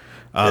out.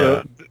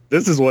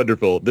 This is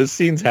wonderful. This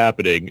scene's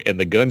happening, and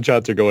the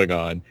gunshots are going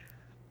on.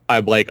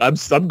 I'm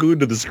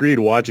glued to the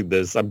screen watching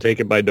this. I'm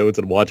taking my notes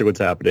and watching what's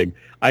happening.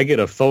 I get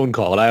a phone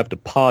call, and I have to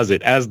pause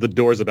it as the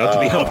door's about to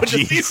be opened.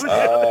 To see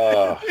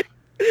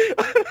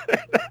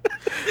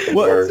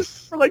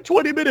Worse. for like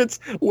 20 minutes,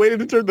 waiting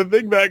to turn the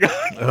thing back on.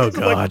 Oh, I'm like,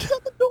 God.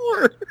 shut the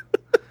door.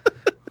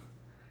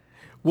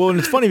 Well, and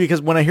it's funny because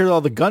when I hear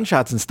all the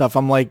gunshots and stuff,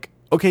 I'm like,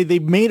 okay, they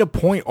made a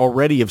point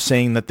already of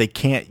saying that they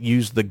can't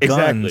use the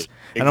guns.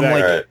 Exactly. And I'm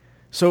like, Right.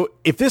 so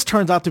if this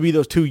turns out to be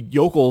those two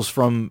yokels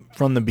from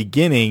the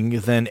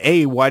beginning, then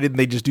why didn't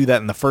they just do that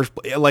in the first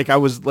place? I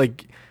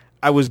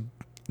was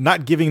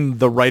not giving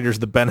the writers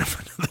the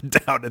benefit of the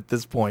doubt at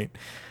this point,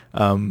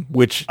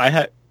 which I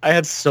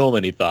had so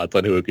many thoughts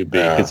on who it could be,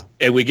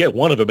 and we get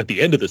one of them at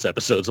the end of this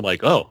episode. So I'm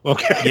like, oh,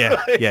 okay.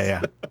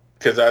 yeah.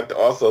 Because I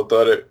also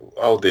thought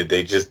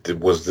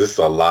was this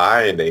a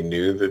lie and they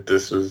knew that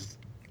this was...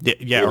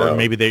 Yeah, or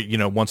maybe they,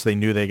 once they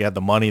knew they got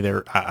the money,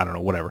 I don't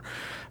know, whatever.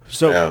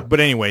 So, But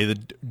anyway,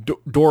 the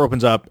door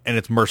opens up and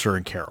it's Mercer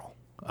and Carol.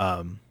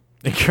 And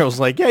Carol's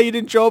like, "Yeah, you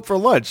didn't show up for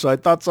lunch, so I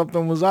thought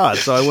something was odd.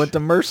 So I went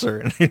to Mercer."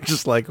 And you're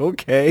just like,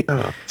 okay.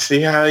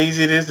 See how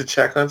easy it is to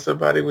check on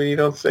somebody when you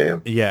don't see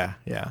them? Yeah.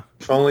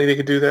 If only they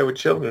could do that with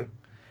children.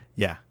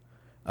 Yeah.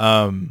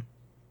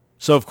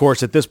 So of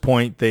course, at this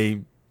point,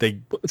 they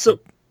So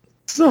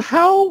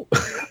how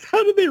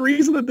did they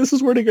reason that this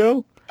is where to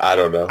go? I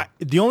don't know.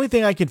 the only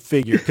thing I can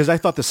figure, because I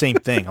thought the same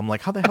thing. I'm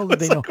like, how the hell did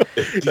they know?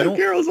 So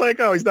Carol's like,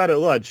 "Oh, he's not at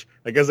lunch.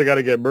 I guess I got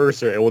to get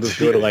Mercer, and we'll just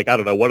go to I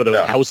don't know, one of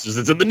the houses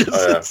that's in the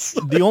distance."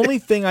 The only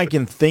thing I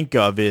can think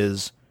of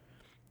is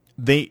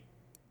they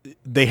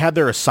had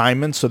their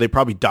assignments, so they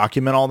probably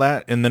document all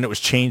that, and then it was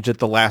changed at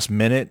the last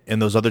minute,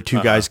 and those other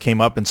two guys came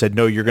up and said,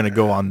 "No, you're going to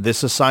go on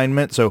this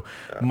assignment." So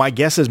my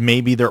guess is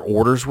maybe their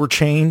orders were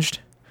changed.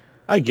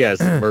 I guess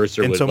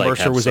Mercer And would so like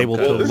Mercer have was some able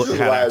to kind of- This look- is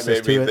had why it access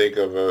made to me it. think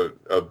of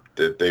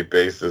that they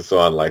base this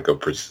on like a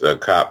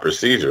cop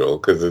procedural,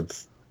 because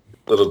it's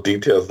little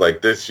details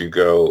like this. You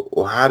go,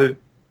 well, how did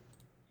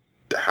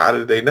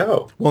they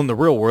know? Well, in the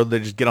real world, they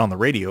just get on the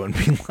radio and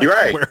be like, You're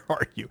right. "Where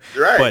are you?"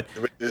 Right, But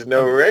but there's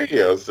no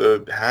radio,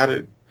 so how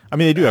did... I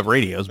mean, they do have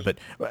radios, but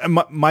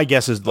my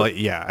guess is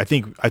I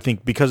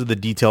think because of the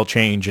detail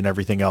change and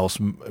everything else,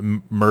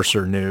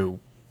 Mercer knew.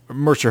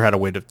 Mercer had a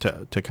way to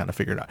kind of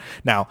figure it out.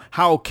 Now,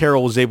 how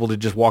Carol was able to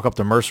just walk up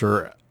to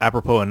Mercer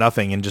apropos of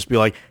nothing and just be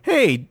like,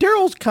 "Hey,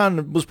 Daryl's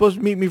was supposed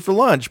to meet me for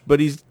lunch,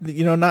 but he's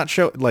not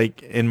show,"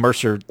 like, and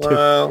Mercer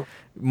to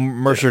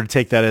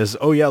take that as,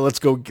 "Oh yeah, let's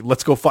go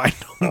find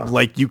him."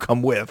 Like, you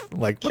come with,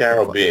 like,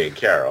 Carol being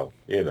Carol,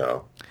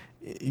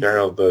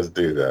 Carol does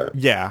do that.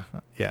 Yeah.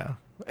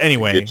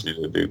 Anyway, Get you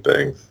to do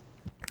things.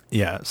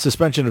 yeah,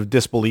 suspension of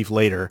disbelief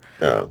later.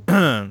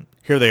 Yeah.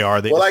 Here they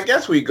are. Well, I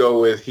guess we go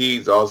with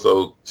he's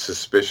also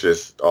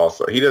suspicious.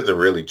 Also, he doesn't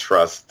really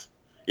trust,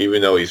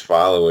 even though he's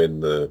following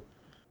the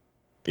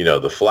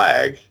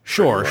flag.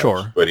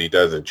 Sure. But he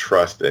doesn't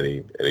trust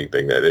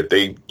anything that if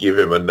they give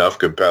him enough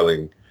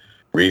compelling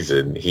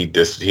reason, he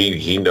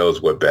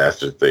knows what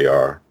bastards they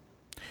are.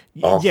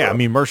 Also. Yeah, I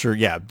mean Mercer.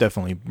 Yeah,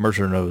 definitely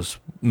Mercer knows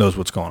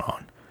what's going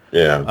on.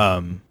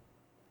 Yeah.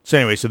 So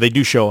anyway, so they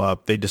do show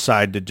up. They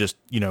decide to just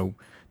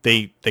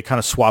they kind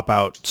of swap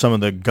out some of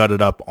the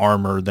gutted up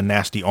armor, the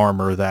nasty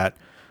armor that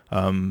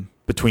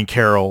between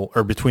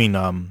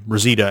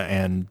Rosita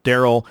and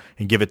Daryl,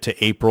 and give it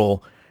to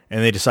April.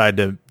 And they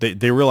decide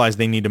they realize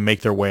they need to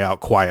make their way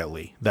out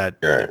quietly. That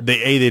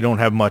they don't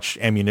have much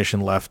ammunition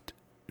left,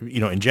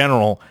 in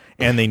general,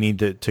 and they need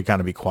to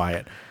kind of be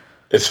quiet.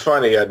 It's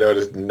funny. I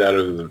noticed none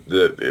of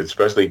the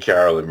especially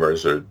Carol and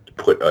Mercer,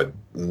 put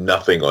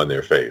nothing on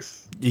their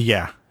face.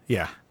 Yeah.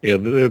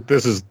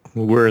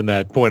 We're in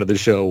that point of the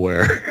show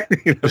where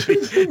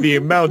the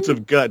amount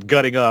of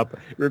gutting up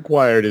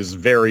required is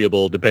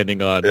variable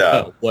depending on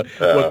what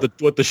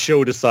the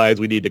show decides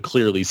we need to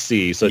clearly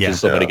see, such as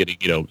somebody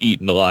getting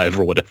eaten alive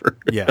or whatever.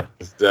 Yeah,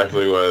 it's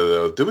definitely one of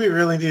those. Do we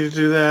really need to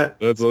do that?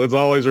 Let's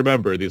always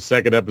remember the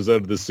second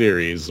episode of the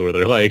series where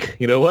they're like,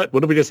 you know what?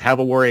 What if we just have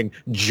them wearing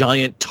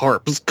giant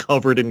tarps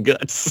covered in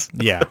guts?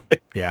 Yeah.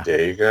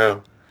 There you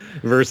go.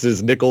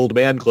 Versus Nick Old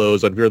Man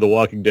clothes on Fear the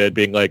Walking Dead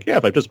being like, yeah,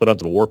 if I just put on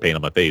some war paint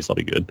on my face, I'll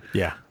be good.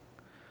 Yeah.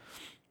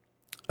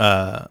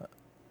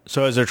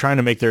 So as they're trying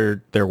to make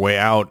their way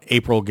out,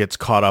 April gets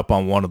caught up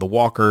on one of the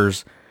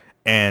walkers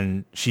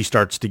and she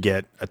starts to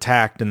get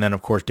attacked. And then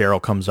of course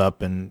Daryl comes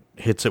up and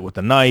hits it with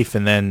a knife.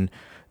 And then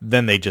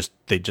they just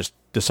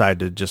decide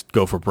to just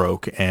go for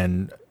broke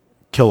and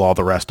kill all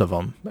the rest of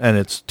them. And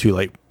it's too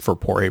late for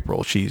poor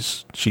April. She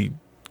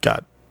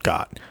got.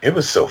 It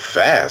was so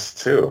fast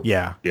too.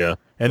 Yeah.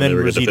 And then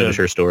Rosita, to finish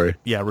her story.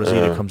 Yeah,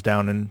 Rosita comes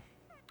down and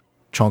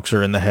chunks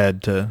her in the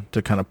head to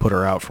kind of put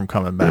her out from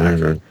coming back.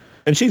 Mm-hmm.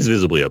 And she's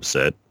visibly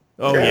upset.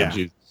 Oh yeah.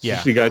 She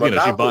got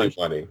she bonded.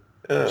 Money.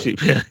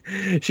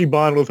 She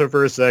bonded with her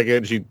for a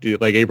second. She,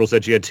 like April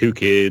said, she had 2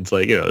 kids.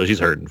 Like she's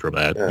hurting from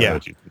that. Yeah.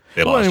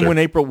 They lost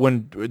her.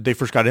 When they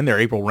first got in there,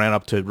 April ran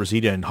up to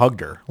Rosita and hugged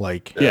her.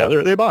 Like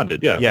they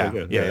bonded.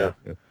 Yeah.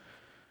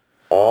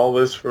 All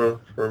this for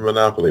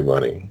Monopoly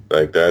money.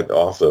 Like that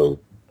also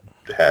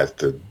has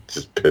to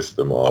just piss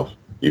them off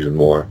even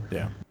more.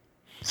 Yeah.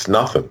 It's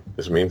nothing.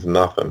 This means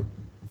nothing.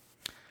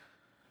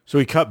 So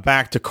we cut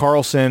back to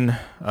Carlson,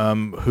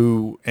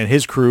 who and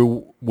his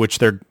crew, which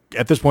they're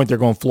at this point they're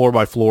going floor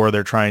by floor.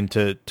 They're trying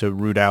to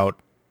root out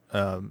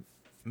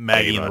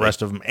Maggie and the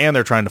rest of them, and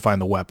they're trying to find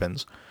the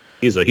weapons.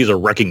 He's a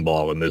wrecking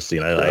ball in this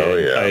scene.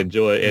 I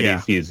enjoy it.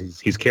 And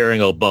he's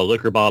carrying a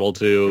liquor bottle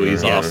too.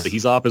 He's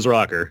off his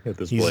rocker at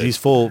this point. He's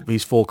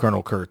full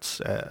Colonel Kurtz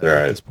at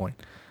this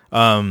point.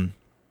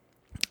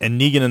 And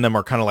Negan and them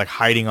are kind of like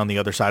hiding on the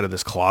other side of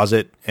this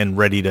closet and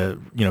ready to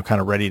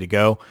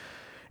go.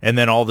 And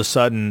then all of a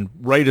sudden,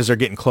 right as they're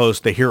getting close,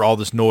 they hear all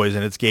this noise,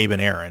 and it's Gabe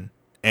and Aaron.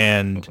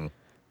 And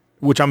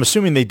which I'm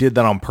assuming they did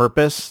that on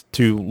purpose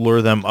to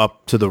lure them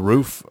up to the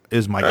roof,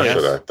 is my guess.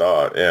 That's what I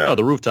thought, yeah. Oh,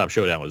 the rooftop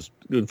showdown was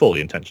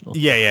fully intentional.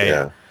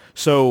 Yeah.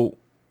 So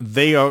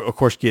they, of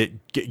course,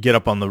 get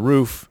up on the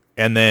roof,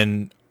 and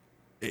then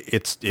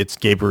it's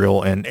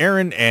Gabriel and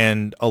Aaron,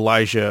 and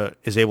Elijah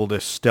is able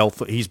to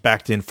stealth. He's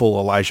backed in full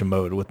Elijah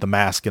mode with the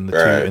mask and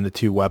the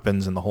two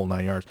weapons and the whole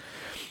 9 yards.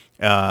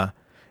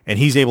 And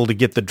he's able to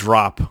get the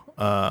drop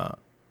on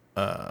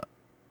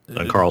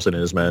Carlson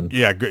and his men.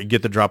 Yeah,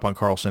 get the drop on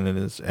Carlson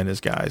and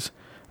his guys.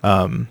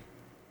 And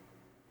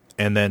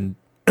then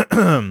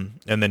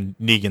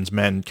Negan's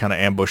men kind of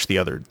ambush the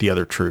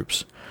other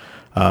troops.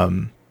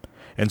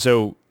 And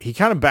so he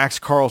kind of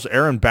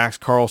Aaron backs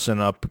Carlson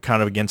up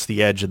kind of against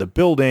the edge of the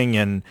building,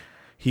 and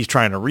he's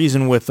trying to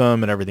reason with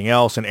them and everything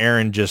else, and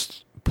Aaron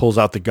just pulls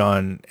out the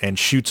gun and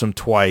shoots him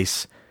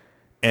twice,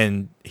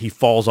 and he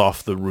falls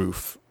off the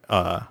roof.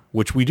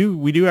 Which we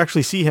do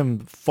actually see him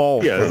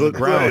fall from the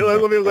ground.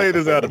 Let me lay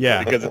this out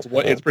because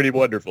it's pretty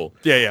wonderful.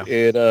 Yeah.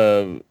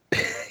 You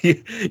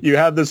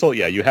have this whole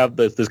you have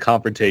this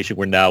confrontation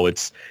where now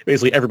it's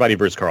basically everybody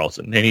versus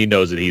Carlson, and he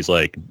knows that he's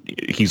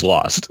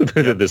lost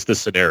this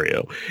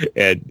scenario,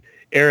 and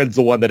Aaron's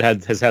the one that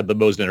has had the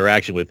most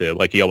interaction with him.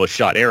 Like he almost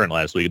shot Aaron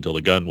last week until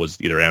the gun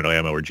was either out of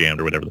ammo or jammed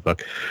or whatever the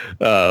fuck.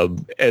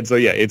 And so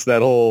it's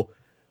that whole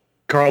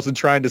Carlson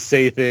trying to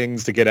say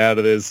things to get out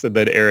of this, and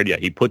then Aaron,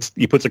 he puts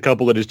a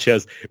couple in his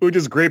chest, which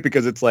is great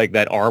because it's like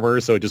that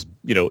armor, so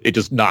it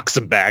just knocks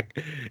him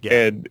back,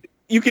 and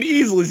you can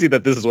easily see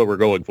that this is what we're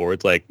going for.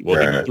 It's like, well,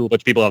 he threw a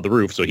bunch of people off the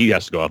roof, so he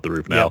has to go off the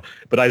roof now.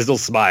 But I still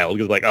smiled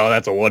because like, oh,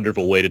 that's a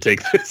wonderful way to take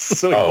this.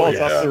 So he falls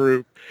off the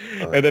roof,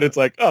 and then it's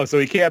like, oh, so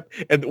he can't.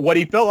 And when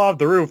he fell off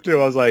the roof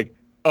too, I was like,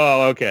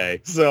 oh, okay,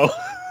 so.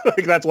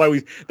 Like that's why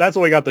we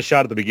got the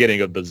shot at the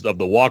beginning of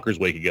the walkers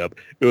waking up.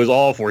 It was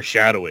all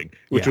foreshadowing,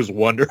 which was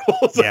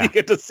wonderful. So you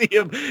get to see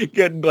him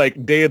getting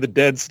like Day of the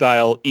Dead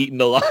style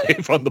eaten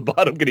alive on the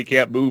bottom because he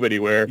can't move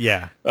anywhere.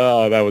 Yeah.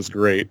 Oh, that was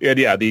great. And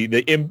yeah,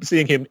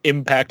 seeing him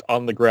impact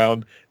on the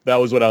ground, that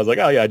was when I was like,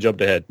 oh yeah, I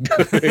jumped ahead.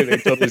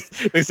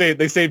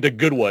 they saved a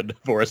good one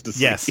for us to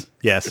see.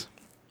 Yes.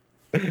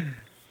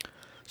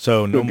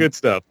 So no good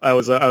stuff. I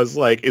was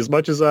like, as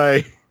much as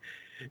I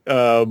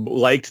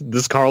liked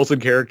this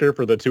Carlson character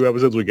for the 2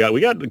 episodes we got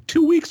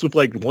 2 weeks with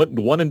like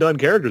one and done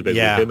characters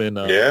basically, him and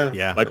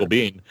Michael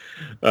Biehn.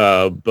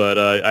 But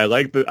I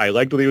liked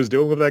what he was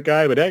doing with that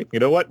guy. But hey, you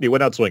know what? He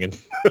went out swinging.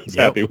 I was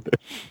happy with it.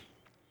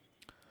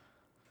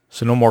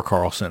 So no more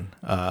Carlson.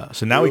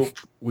 So now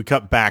we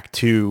cut back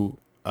to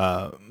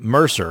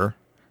Mercer,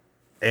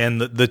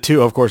 and the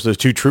two, of course, those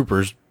two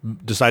troopers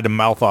decide to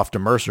mouth off to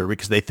Mercer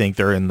because they think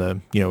they're in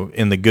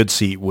the good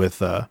seat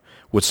with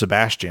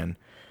Sebastian,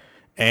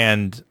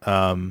 and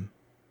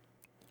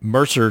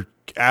Mercer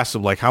asks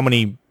them like, how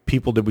many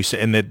people did we say?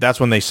 And that's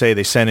when they say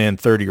they sent in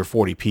 30 or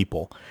 40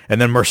 people,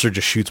 and then Mercer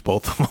just shoots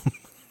both of them.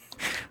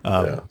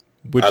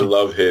 I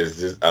love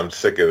his. I'm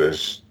sick of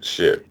this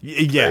shit.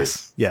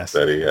 Yes.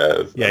 That he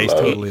has. Yeah, he's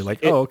totally like,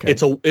 oh, okay.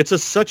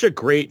 It's such a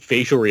great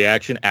facial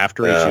reaction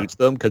after he shoots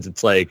them because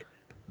it's like,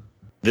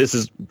 this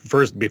is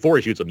first before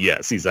he shoots them.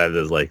 Yes, he's at it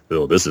as like,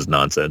 oh, this is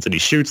nonsense, and he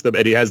shoots them,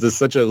 and he has this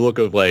such a look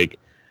of like,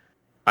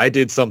 I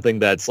did something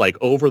that's like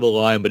over the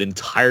line but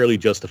entirely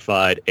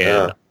justified,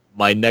 and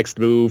my next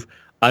move,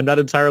 I'm not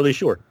entirely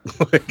sure.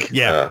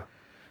 Yeah.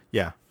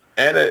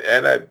 And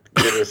I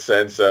get a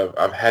sense of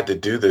I've had to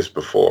do this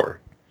before.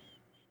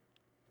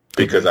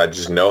 Because I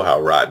just know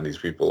how rotten these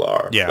people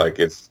are. Yeah. Like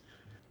it's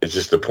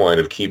just the point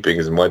of keeping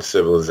as much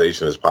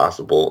civilization as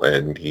possible,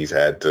 and he's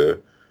had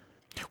to.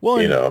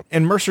 Well,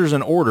 and Mercer's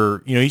an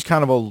order. He's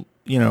kind of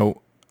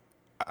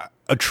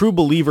a true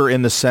believer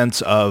in the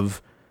sense of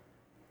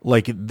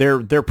like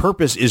their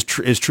purpose is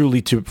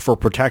truly for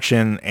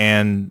protection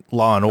and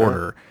law and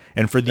order,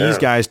 and for these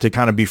guys to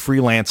kind of be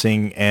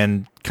freelancing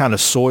and kind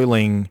of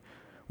soiling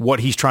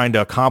what he's trying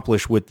to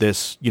accomplish with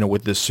this,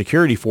 with this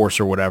security force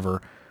or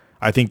whatever.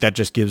 I think that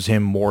just gives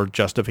him more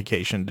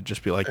justification to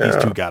just be like, these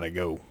two got to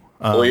go.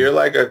 Well, you're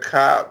like a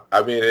cop.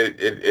 I mean,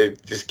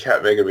 it just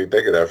kept making me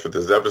think of that for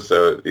this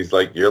episode. He's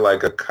like, you're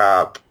like a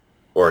cop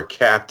or a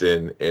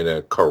captain in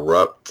a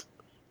corrupt,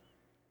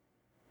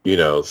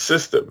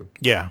 system.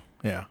 Yeah.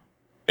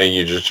 And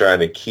you're just trying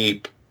to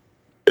keep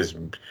as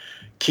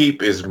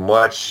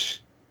much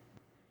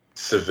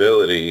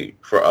civility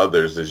for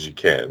others as you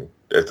can.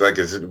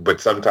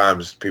 But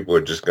sometimes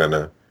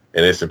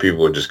innocent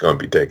people are just gonna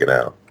be taken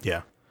out.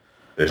 Yeah.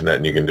 There's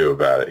nothing you can do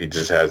about it. He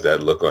just has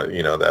that look on,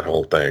 that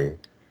whole thing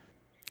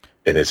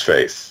in his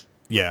face.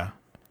 Yeah.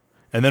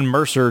 And then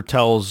Mercer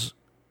tells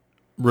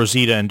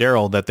Rosita and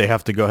Daryl that they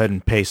have to go ahead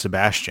and pay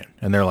Sebastian.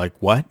 And they're like,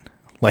 what?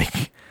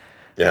 Like,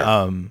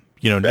 bad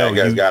no,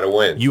 guys got to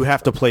win. You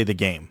have to play the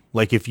game.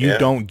 Like, if you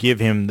don't give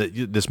him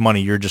this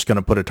money, you're just going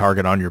to put a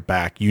target on your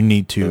back. You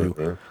need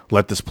to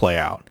let this play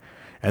out.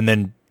 And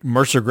then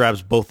Mercer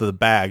grabs both of the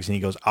bags and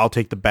he goes, I'll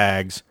take the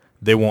bags.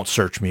 They won't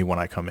search me when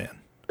I come in.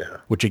 Yeah.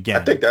 Which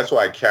again, I think that's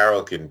why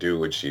Carol can do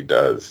what she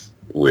does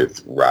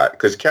with Rod,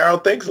 because Carol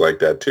thinks like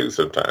that too.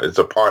 Sometimes it's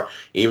a part,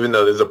 even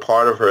though there's a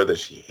part of her that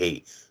she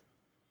hates,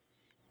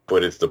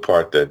 but it's the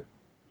part that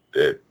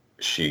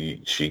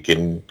she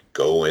can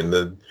go in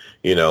the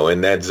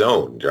in that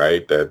zone,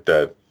 right?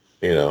 That.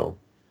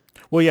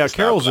 Well, yeah,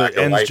 Carol's an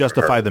ends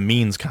justify the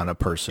means kind of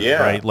person,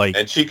 right? Like,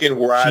 and she can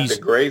ride the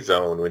gray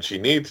zone when she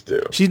needs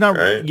to. She's not.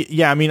 Right?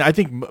 Yeah, I mean, I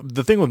think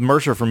the thing with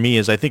Mercer for me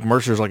is I think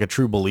Mercer's like a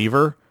true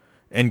believer.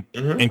 And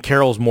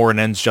Carol's more an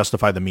ends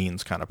justify the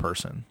means kind of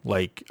person.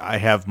 Like, I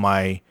have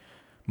my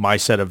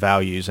set of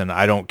values, and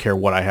I don't care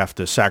what I have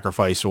to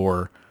sacrifice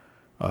or.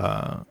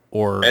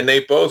 And they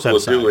both will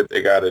do what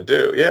they got to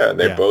do. Yeah, and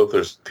they both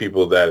are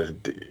people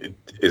that,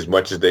 as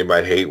much as they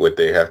might hate what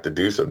they have to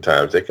do,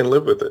 sometimes they can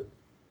live with it.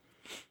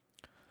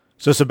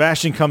 So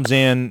Sebastian comes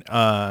in.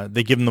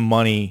 They give him the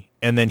money,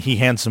 and then he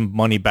hands some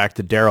money back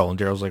to Daryl, and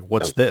Daryl's like,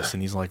 "What's this?"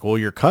 And he's like, "Well,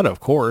 your cut, of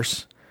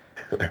course."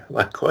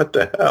 Like, what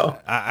the hell?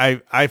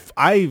 I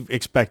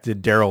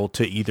expected Daryl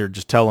to either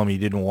just tell him he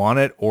didn't want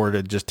it or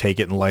to just take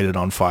it and light it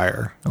on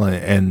fire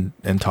and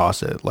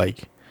toss it.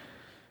 Like,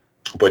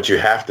 but you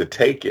have to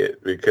take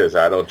it because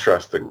I don't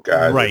trust the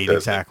guy right, that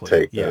exactly.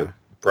 take the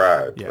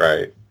bribe,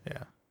 right?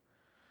 Yeah.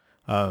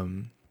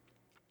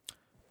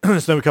 So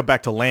then we come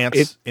back to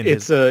Lance.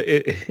 It's such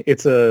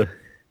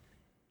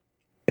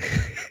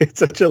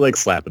a like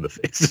slap in the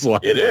face. Just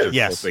it is.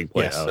 Yes. I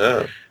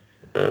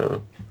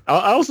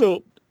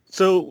also,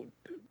 so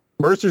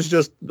Mercer's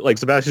just like,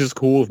 Sebastian's just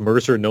cool with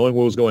Mercer knowing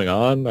what was going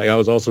on. Like, I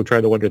was also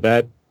trying to wonder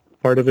that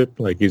part of it.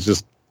 Like, he's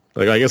just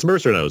like, I guess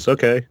Mercer knows.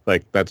 Okay,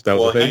 like that was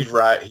the thing. He's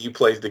right. He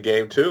plays the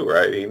game too,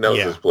 right? He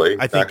knows his play.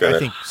 I think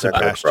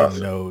Sebastian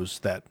knows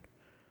that.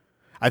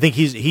 I think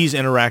he's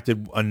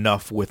interacted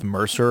enough with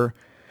Mercer.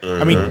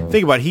 I mean,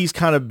 think about it. He's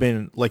kind of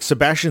been like,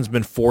 Sebastian's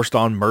been forced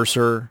on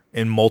Mercer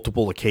in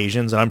multiple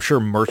occasions, and I'm sure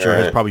Mercer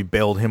has probably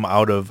bailed him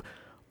out of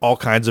all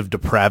kinds of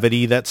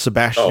depravity that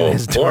Sebastian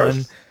has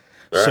done.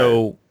 Right.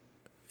 So,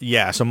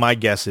 yeah, so my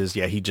guess is,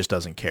 yeah, he just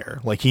doesn't care.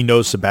 Like, he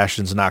knows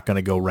Sebastian's not going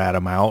to go rat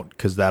him out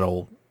because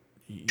that'll...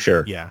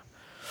 Sure. Yeah.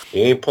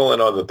 He ain't pulling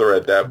on the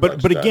thread that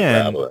much. But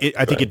again,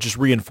 I think it just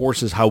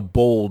reinforces how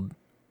bold...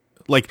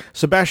 Like,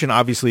 Sebastian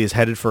obviously is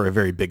headed for a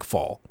very big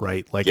fall,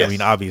 right? Like, Yes. I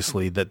mean,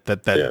 obviously that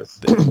Yes.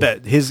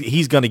 that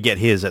he's going to get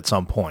his at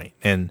some point.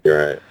 And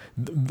You're right.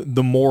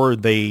 the more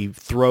they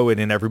throw it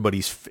in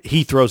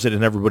he throws it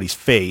in everybody's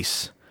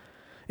face,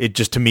 it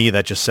just, to me,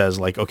 that just says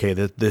like, okay,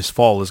 this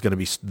fall is going to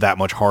be that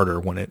much harder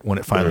when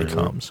it finally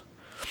comes.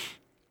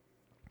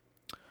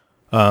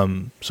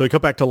 So we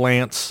cut back to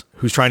Lance,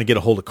 who's trying to get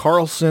a hold of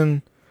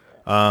Carlson.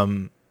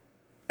 And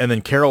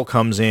then Carol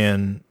comes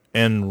in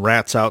and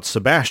rats out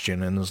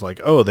Sebastian and is like,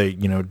 oh, they,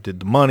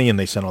 did the money and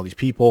they sent all these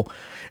people.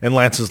 And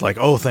Lance is like,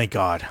 oh, thank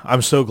God.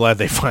 I'm so glad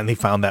they finally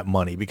found that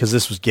money because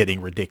this was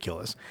getting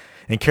ridiculous.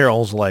 And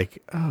Carol's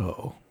like,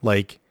 oh,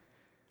 like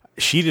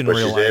she didn't But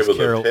she's realize able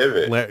to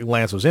pivot.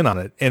 Lance was in on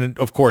it. And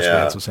of course, Yeah.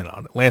 Lance was in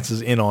on it. Lance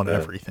is in on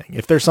everything.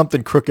 If there's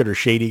something crooked or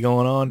shady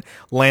going on,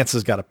 Lance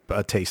has got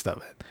a taste of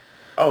it.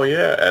 Oh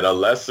yeah, and a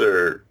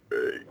lesser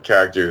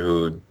character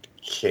who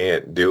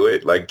can't do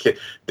it. Like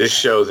this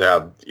shows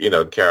how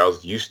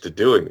Carol's used to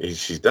doing.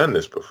 She's done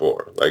this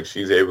before. Like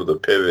she's able to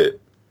pivot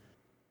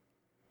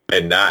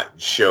and not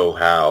show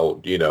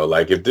how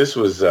like if this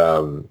was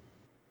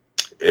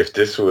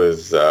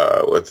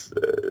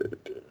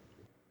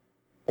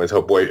what's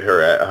her boy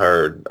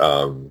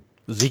her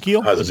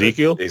Ezekiel?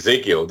 husband,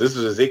 Ezekiel. This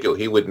is Ezekiel.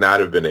 He would not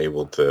have been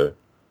able to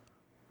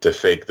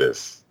fake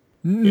this.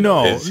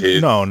 No.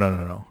 his-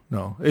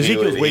 No.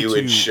 Ezekiel's he way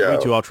would too show,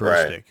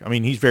 altruistic. I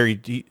mean, he's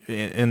very,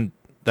 and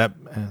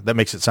that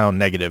makes it sound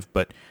negative,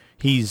 but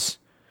he's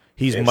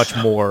much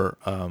more.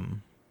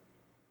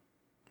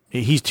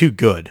 He's too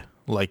good.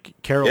 Like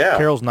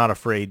Carol's not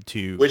afraid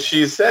to. Which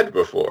she said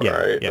before, Yeah,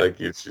 right? yeah. Like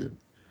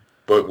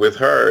but with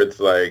her, it's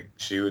like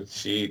she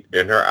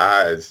in her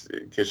eyes,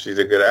 because she's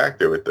a good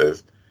actor with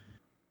this.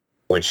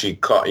 When she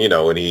caught,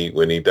 when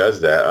he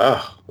does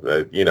that,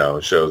 that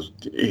shows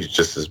he's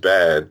just as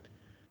bad.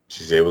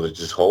 She's able to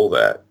just hold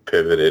that,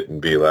 pivot it, and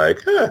be like,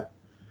 huh.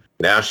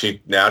 Now she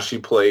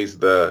plays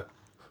the.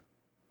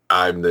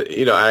 I'm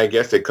the. I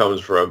guess it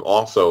comes from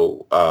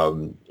also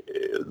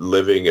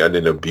living in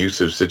an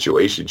abusive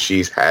situation.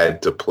 She's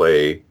had to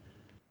play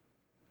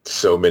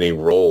so many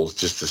roles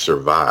just to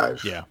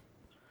survive. Yeah.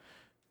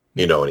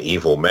 An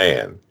evil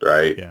man,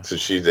 right? Yeah. So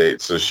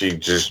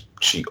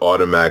she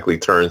automatically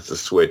turns the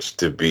switch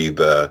to be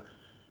the,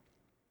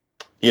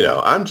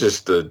 I'm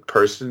just the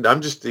person,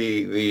 I'm just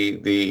the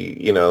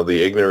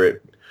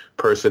ignorant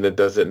person that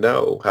doesn't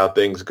know how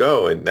things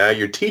go. And now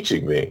you're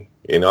teaching me,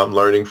 I'm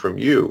learning from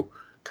you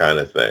kind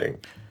of thing.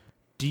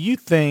 Do you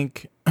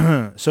think,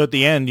 so at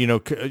the end,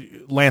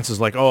 Lance is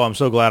like, oh, I'm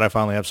so glad I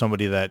finally have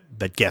somebody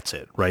that gets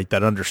it, right?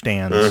 That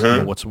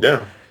understands what's,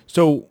 Yeah.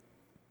 So,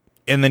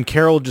 and then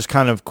Carol just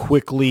kind of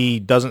quickly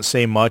doesn't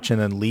say much and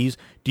then leaves.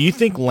 Do you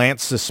think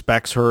Lance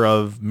suspects her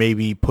of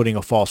maybe putting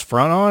a false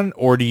front on,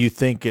 or do you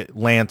think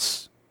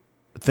Lance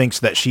thinks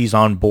that she's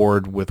on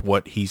board with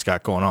what he's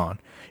got going on?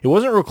 It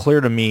wasn't real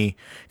clear to me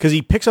because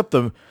he picks up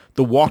the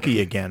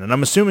walkie again, and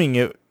I'm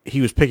assuming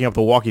he was picking up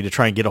the walkie to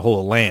try and get a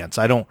hold of Lance.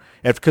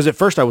 Because at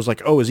first I was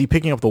like, oh, is he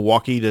picking up the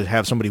walkie to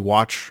have somebody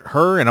watch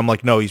her? And I'm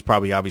like, no, he's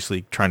probably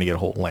obviously trying to get a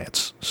hold of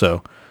Lance.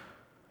 So...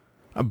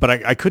 But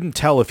I couldn't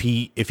tell if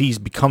he's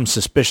become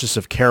suspicious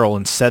of Carol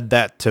and said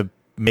that to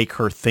make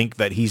her think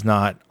that he's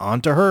not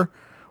onto her,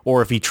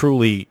 or if he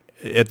truly,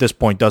 at this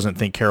point, doesn't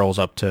think Carol's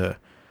up to...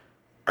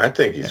 I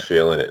think he's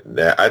feeling it.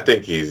 I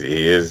think he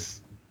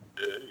is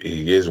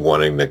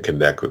wanting to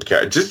connect with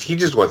Carol. He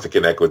just wants to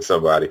connect with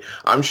somebody.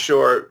 I'm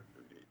sure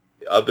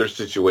other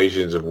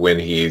situations of when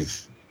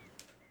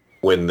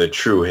the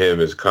true him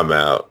has come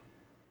out,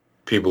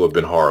 people have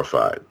been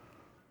horrified,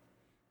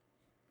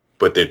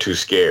 but they're too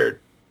scared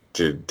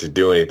to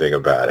do anything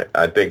about it.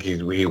 I think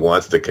he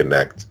wants to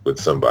connect with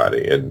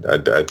somebody, and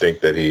I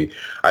think that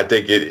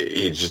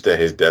it's just that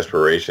his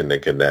desperation to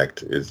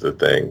connect is the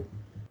thing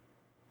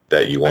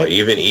that you want.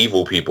 Even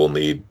evil people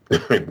need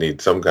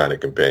some kind of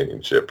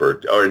companionship,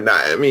 or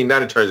not. I mean,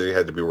 not in terms of it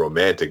has to be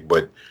romantic,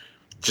 but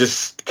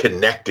just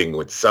connecting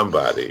with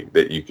somebody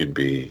that you can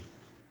be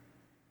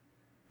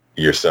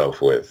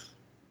yourself with.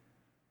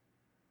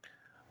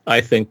 I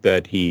think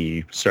that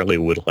he certainly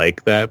would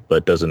like that,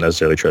 but doesn't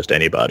necessarily trust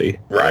anybody.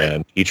 Right.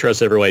 And he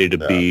trusts everybody to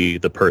be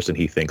the person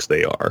he thinks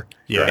they are.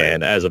 Yeah.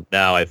 And as of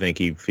now, I think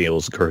he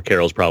feels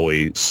Carol's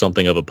probably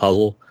something of a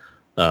puzzle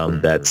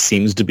that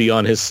seems to be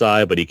on his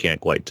side, but he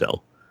can't quite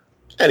tell.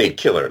 And he'd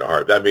kill her in a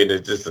heart. I mean,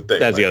 it's just the thing.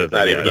 That's the other it's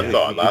not thing. even a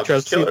thought. I'll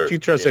just kill her. He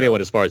trusts anyone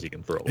as far as he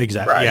can throw.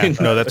 Exactly. Right. Yeah,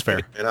 no, that's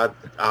fair. And I'll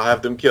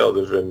have them killed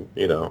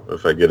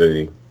if I get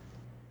any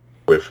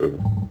whiff of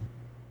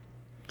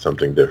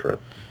something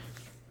different.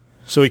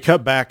 So he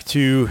cut back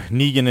to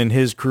Negan and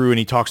his crew, and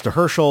he talks to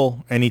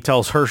Herschel, and he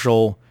tells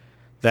Herschel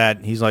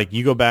that he's like,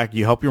 you go back,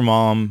 you help your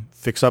mom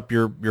fix up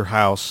your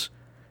house,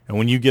 and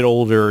when you get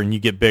older and you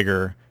get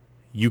bigger,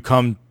 you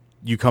come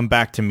you come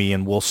back to me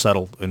and we'll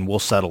settle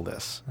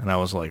this. And I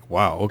was like,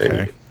 wow,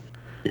 okay.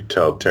 You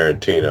tell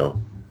Tarantino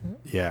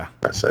Yeah.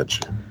 I sent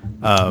you.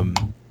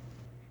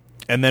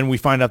 And then we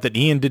find out that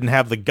Ian didn't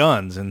have the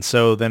guns. And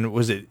so then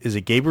is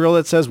it Gabriel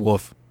that says,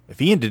 well,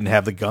 if Ian didn't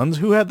have the guns,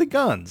 who had the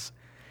guns?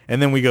 And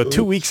then we go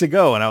 2 weeks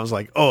ago, and I was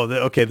like, oh,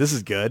 okay, this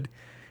is good.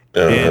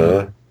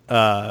 And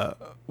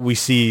we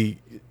see,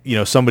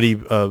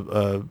 somebody,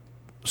 a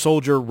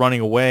soldier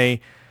running away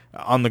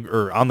on the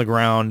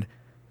ground.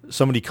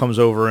 Somebody comes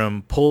over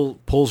him,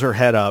 pulls her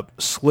head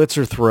up, slits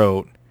her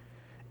throat,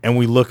 and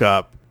we look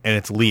up, and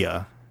it's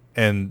Leah.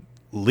 And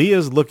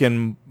Leah's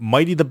looking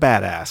mighty the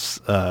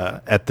badass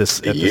at this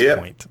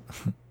point.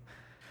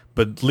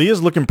 But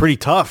Leah's looking pretty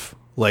tough,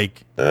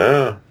 like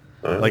a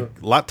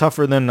lot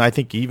tougher than I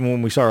think even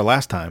when we saw her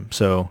last time.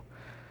 So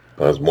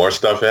there's more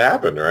stuff that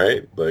happened,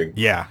 right? Like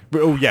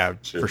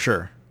for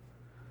sure.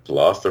 She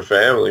lost her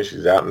family.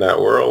 She's out in that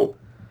world.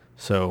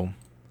 So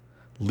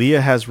Leah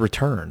has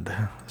returned.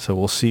 So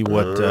we'll see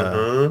what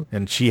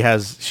and she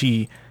has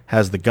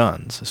the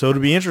guns. So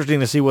it'll be interesting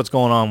to see what's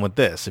going on with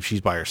this. If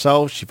she's by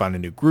herself, she find a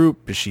new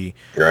group. Is she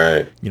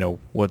right?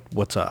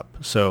 What's up?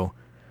 So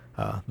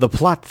the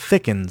plot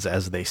thickens,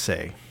 as they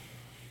say.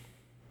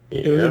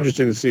 It was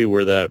interesting to see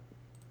where that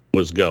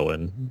was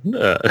going.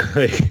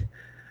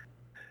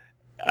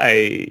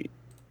 I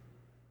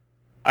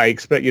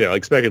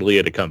expected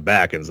Leah to come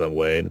back in some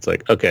way, and it's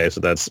like, okay, so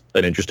that's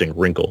an interesting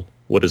wrinkle.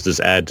 What does this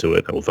add to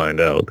it? We'll find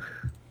out.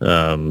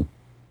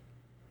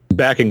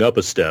 Backing up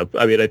a step,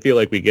 I mean, I feel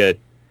like we get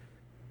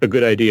a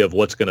good idea of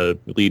what's going to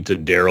lead to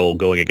Daryl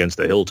going against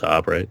the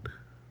hilltop, right?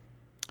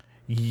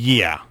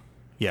 Yeah.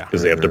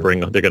 Because they're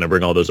going to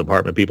bring all those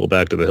apartment people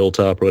back to the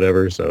hilltop or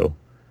whatever. So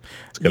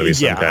it's going to be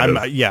some kind of.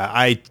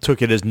 I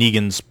took it as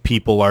Negan's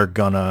people are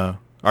gonna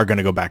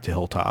go back to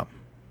Hilltop.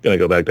 Going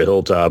to go back to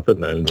Hilltop,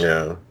 and then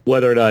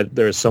whether or not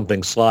there's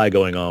something sly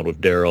going on with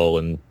Daryl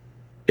and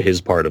his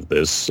part of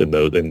this in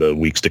the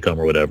weeks to come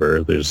or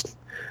whatever.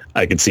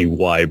 I can see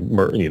why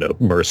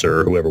Mercer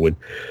or whoever would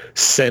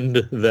send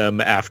them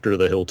after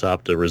the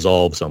Hilltop to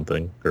resolve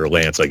something, or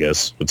Lance, I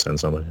guess, would send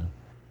somebody.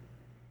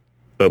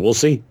 But we'll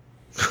see.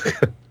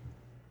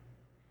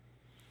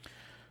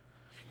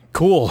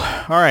 Cool.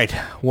 All right.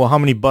 Well, how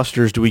many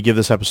busters do we give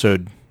this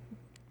episode,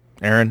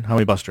 Aaron? How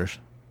many busters?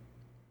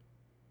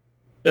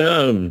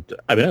 I mean,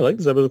 I like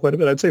this episode quite a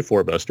bit. I'd say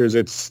 4 busters.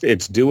 It's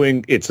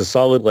a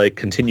solid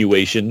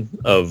continuation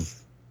of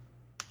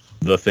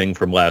the thing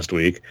from last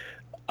week.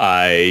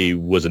 I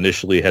was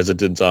initially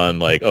hesitant on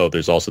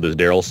there's also this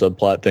Daryl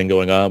subplot thing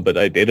going on, but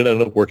it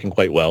ended up working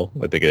quite well.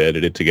 I think it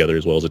edited together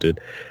as well as it did.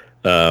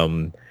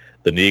 The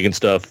Negan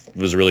stuff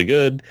was really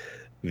good.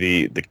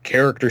 The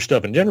character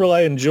stuff in general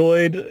I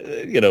enjoyed.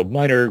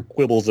 Minor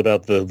quibbles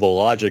about the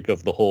logic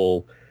of the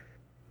whole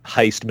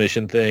heist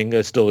mission thing.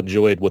 I still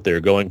enjoyed what they were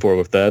going for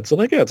with that. So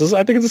I think it's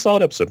a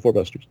solid episode. 4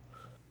 busters.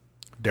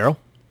 Daryl?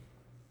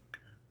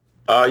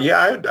 I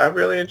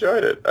really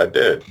enjoyed it. I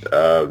did.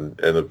 And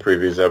the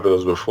previous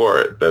episodes before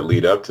it that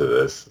lead up to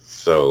this.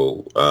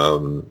 So,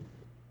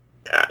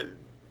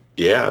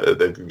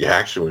 the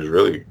action was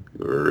really,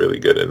 really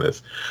good in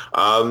this.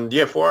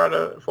 4 out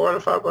of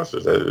 5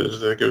 busters. I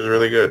think it was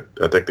really good.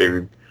 I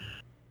think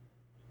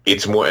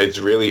it's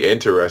really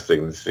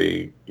interesting to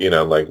see,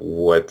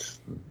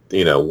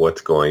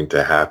 what's going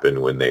to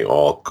happen when they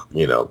all,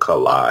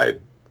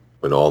 collide,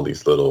 when all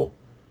these little,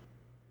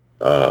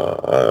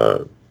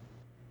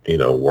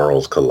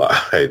 worlds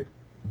collide,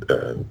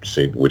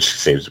 which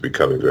seems to be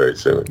coming very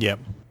soon. Yep.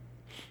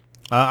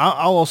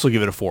 I'll also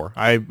give it a 4.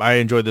 I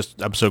enjoyed this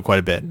episode quite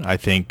a bit. I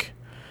think,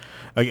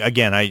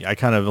 again, I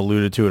kind of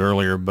alluded to it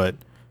earlier, but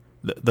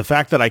the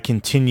fact that I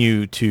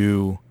continue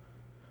to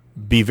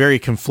be very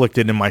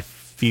conflicted in my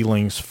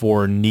feelings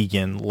for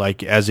Negan,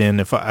 like as in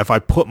if I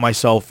put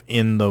myself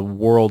in the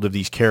world of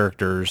these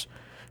characters,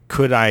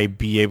 could I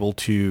be able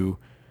to,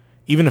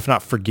 even if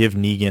not forgive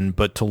Negan,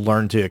 but to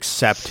learn to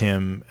accept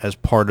him as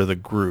part of the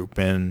group?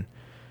 And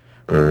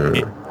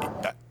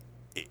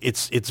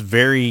it's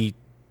very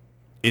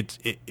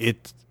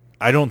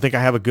I don't think I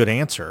have a good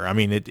answer. I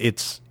mean,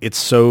 it's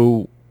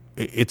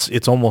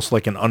almost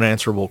like an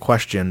unanswerable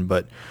question.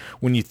 But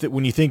when you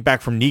think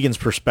back from Negan's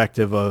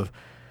perspective of,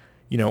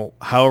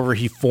 however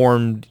he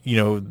formed,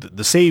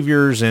 the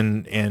Saviors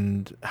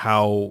and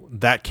how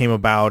that came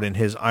about and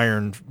his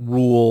iron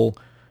rule,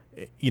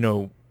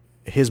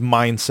 his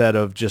mindset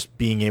of just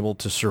being able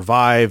to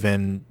survive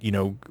and,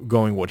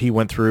 going what he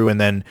went through,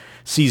 and then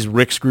sees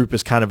Rick's group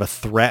as kind of a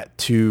threat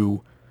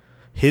to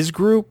his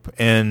group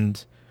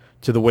and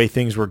to the way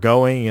things were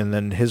going, and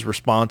then his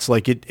response,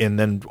 and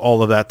then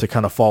all of that to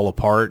kind of fall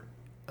apart,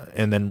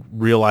 and then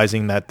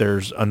realizing that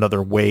there's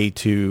another way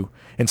to,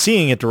 and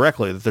seeing it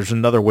directly, that there's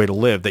another way to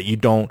live, that you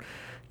don't,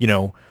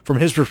 from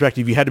his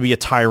perspective, you had to be a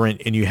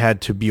tyrant and you had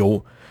to be a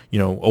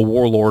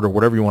warlord or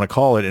whatever you want to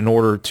call it in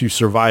order to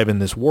survive in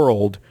this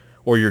world,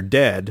 or you're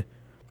dead.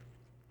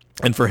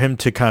 And for him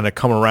to kind of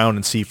come around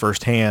and see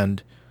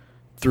firsthand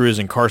through his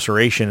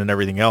incarceration and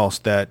everything else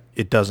that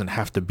it doesn't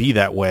have to be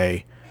that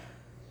way.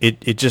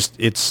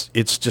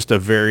 It's just a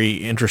very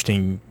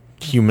interesting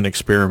human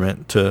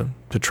experiment to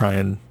try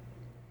and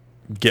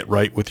get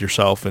right with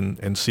yourself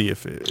and see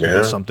if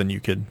it's something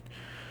you could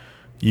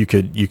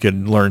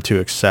learn to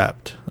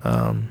accept.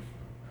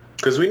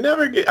 Because we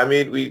never get, I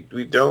mean, we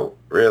don't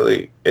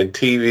really, in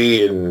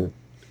TV and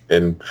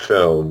in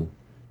film,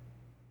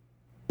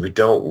 we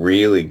don't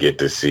really get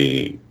to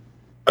see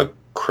a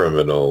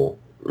criminal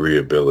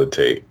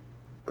rehabilitate.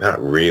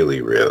 Not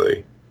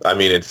really. I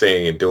mean, it's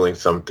saying and doing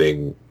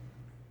something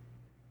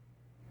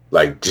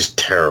like just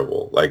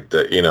terrible, like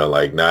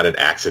like not an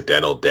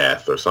accidental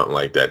death or something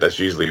like that. That's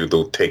usually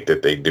the take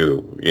that they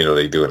do.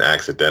 They do an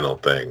accidental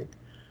thing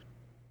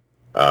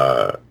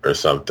or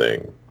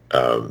something.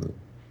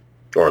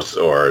 Or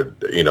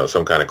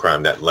some kind of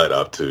crime that led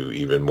up to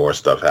even more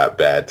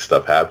bad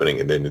stuff happening,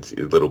 and then it's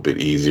a little bit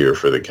easier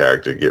for the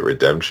character to get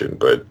redemption.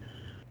 But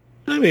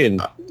I mean,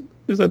 I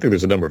think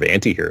there's a number of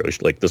anti-heroes,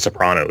 like The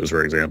Sopranos,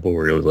 for example,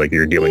 where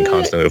you're dealing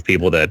constantly with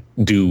people that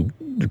do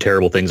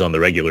terrible things on the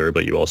regular,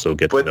 but you also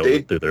get to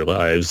know through their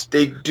lives.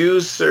 They do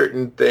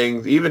certain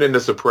things, even in The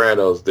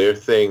Sopranos. Their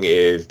thing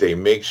is they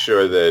make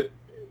sure that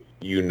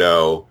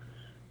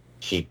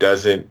he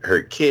doesn't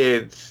hurt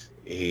kids.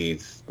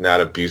 He's not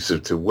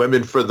abusive to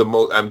women for the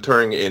most. I'm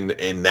turning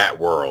in that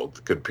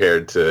world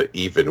compared to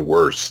even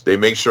worse. They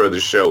make sure to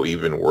show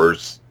even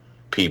worse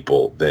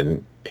people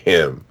than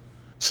him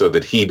so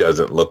that he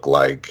doesn't look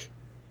like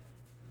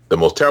the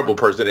most terrible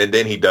person. And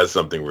then he does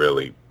something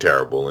really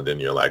terrible. And then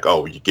you're like,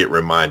 oh, you get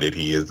reminded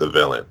he is the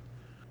villain.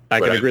 I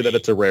can agree that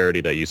it's a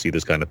rarity that you see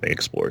this kind of thing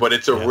explored. But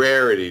it's a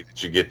rarity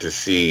that you get to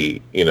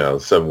see,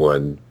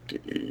 someone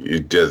who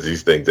does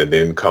these things and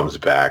then comes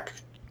back,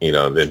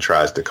 and then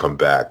tries to come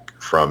back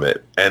from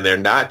it. And they're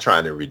not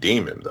trying to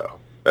redeem him, though.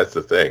 That's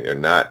the thing. They're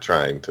not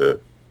trying to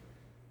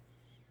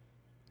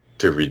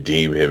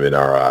redeem him in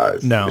our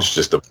eyes. No. It's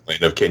just a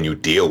point of, can you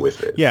deal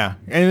with it? Yeah.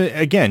 And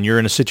again, you're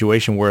in a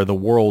situation where the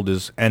world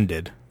is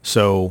ended.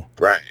 So,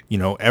 right.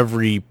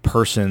 Every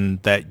person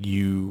that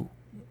you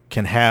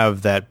can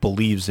have that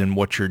believes in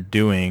what you're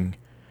doing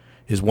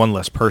is one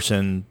less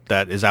person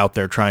that is out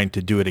there trying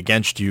to do it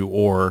against you,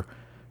 or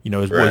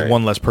is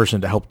one less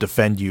person to help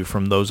defend you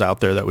from those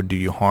out there that would do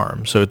you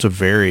harm. So it's a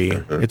very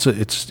it's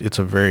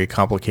a very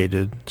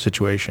complicated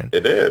situation.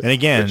 It is. And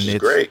again, it's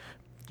great.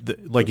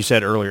 Like you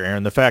said earlier,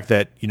 Aaron, the fact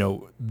that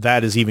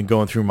that is even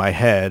going through my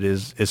head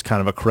is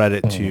kind of a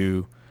credit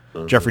to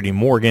Jeffrey D.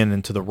 Morgan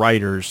and to the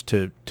writers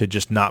to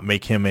just not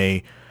make him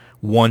a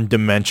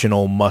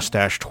one-dimensional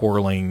mustache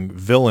twirling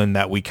villain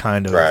that we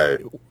kind of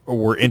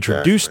were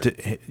introduced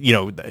to.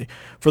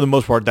 For the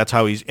most part, that's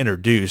how he's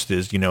introduced,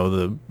 is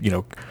the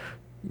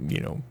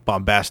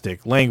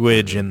bombastic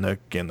language and the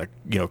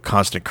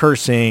constant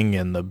cursing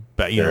and the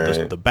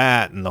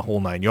bat and the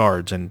whole nine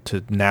yards. And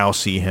to now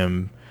see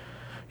him,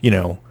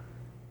 I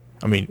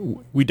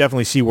mean, we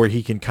definitely see where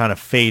he can kind of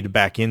fade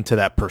back into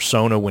that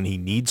persona when he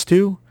needs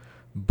to,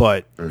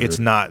 but that's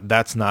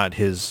not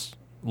his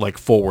like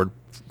forward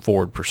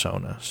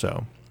persona.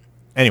 So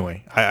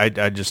anyway,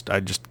 I just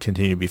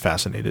continue to be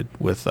fascinated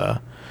with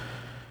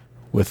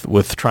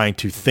trying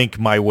to think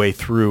my way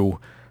through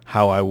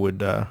how I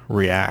would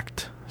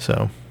react.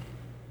 So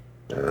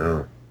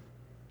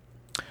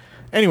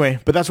anyway,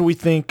 but that's what we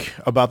think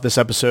about this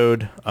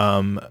episode.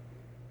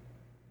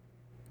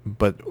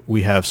 But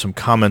we have some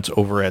comments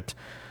over at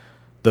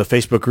the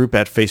Facebook group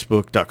at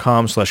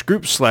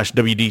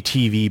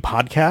facebook.com/group/WDTV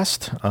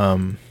podcast.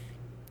 So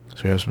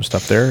we have some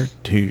stuff there.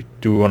 Do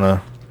we want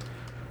to?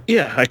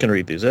 Yeah, I can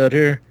read these out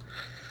here.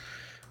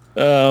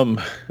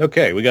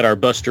 Okay, we got our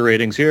Buster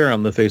ratings here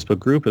on the Facebook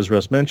group, as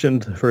Russ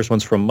mentioned. The first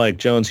one's from Mike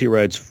Jones. He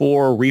writes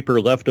 4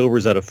 Reaper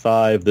leftovers out of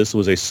 5. This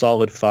was a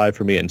solid 5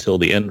 for me until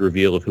the end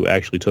reveal of who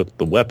actually took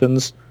the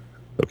weapons.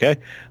 Okay.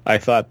 I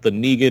thought the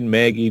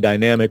Negan-Maggie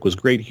dynamic was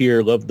great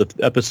here. Loved the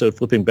episode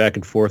flipping back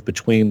and forth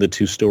between the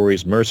two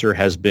stories. Mercer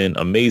has been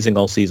amazing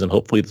all season.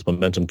 Hopefully this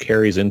momentum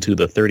carries into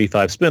the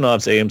 35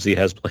 spin-offs AMC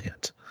has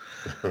planned.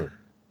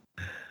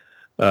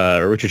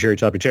 Richard Cherry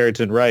Choppy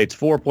Cherryton writes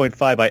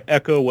 4.5. I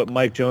echo what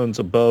Mike Jones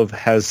above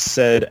has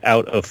said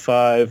out of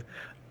 5,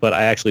 but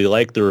I actually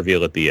like the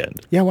reveal at the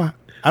end. Yeah, well,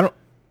 I don't.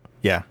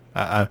 Yeah,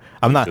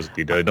 I'm not.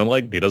 He doesn't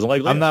like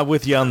Leia. I'm not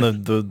with you on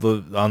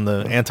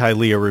the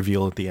anti-Leia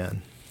reveal at the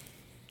end.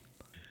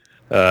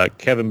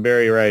 Kevin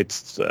Berry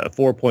writes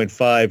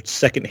 4.5.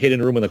 Second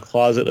hidden room in the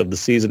closet of the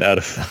season out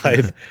of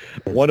 5.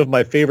 One of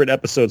my favorite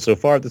episodes so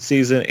far this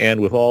season,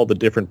 and with all the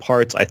different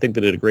parts, I think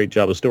they did a great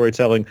job of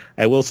storytelling.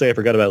 I will say I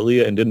forgot about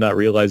Leia and did not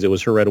realize it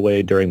was her right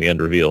away during the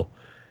end reveal.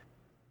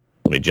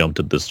 Let me jump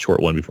to this short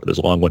one before this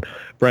long one.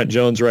 Brent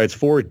Jones writes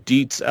 4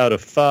 deets out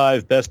of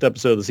 5. Best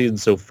episode of the season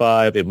so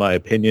 5, in my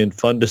opinion.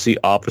 Fun to see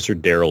Officer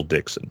Daryl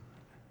Dixon.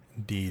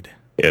 Indeed.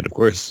 And of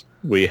course,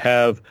 we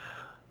have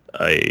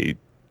a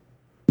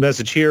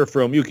message here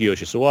from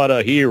Yukiyoshi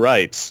Sawada. He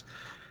writes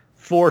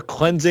 4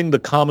 cleansing the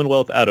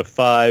Commonwealth out of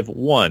 5.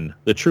 1,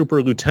 the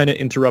trooper lieutenant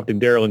interrupting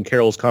Daryl and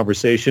Carol's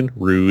conversation.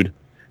 Rude.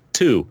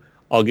 2,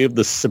 I'll give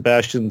the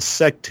Sebastian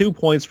Sec 2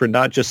 points for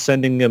not just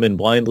sending him in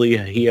blindly.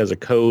 He has a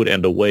code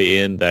and a way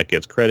in. That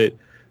gets credit.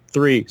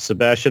 3,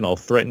 Sebastian, I'll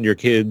threaten your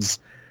kids.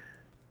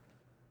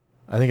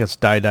 I think it's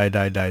die, die,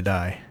 die, die,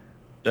 die.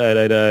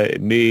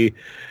 Me.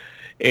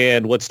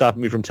 And what's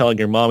stopping me from telling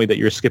your mommy that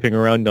you're skipping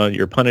around on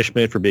your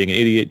punishment for being an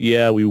idiot?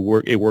 Yeah,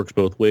 it works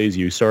both ways.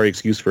 You sorry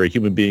excuse for a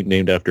human being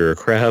named after a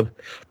crab.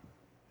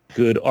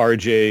 Good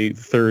RJ,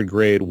 3rd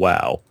grade,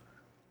 wow.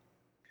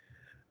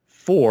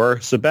 4,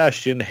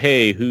 Sebastian,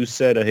 hey, who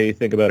said a hey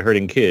thing about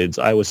hurting kids?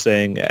 I was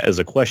saying as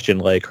a question,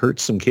 like, hurt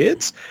some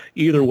kids?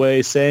 Either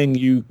way, saying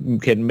you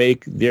can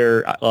make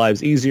their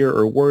lives easier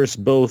or worse,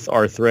 both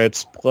are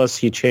threats. Plus,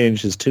 he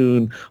changed his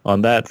tune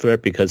on that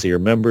threat because he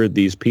remembered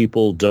these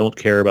people don't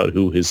care about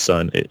whose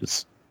son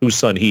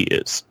he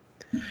is.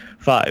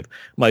 5,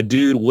 my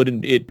dude,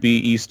 wouldn't it be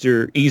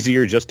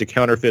easier just to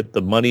counterfeit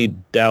the money?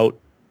 Doubt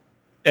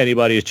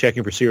anybody is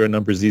checking for serial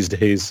numbers these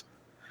days.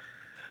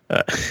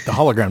 The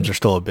holograms are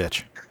still a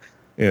bitch.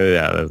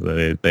 Yeah,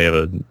 they have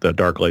a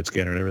dark light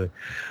scanner and everything.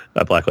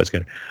 A black light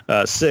scanner.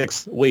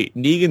 6, wait,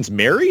 Negan's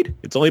married?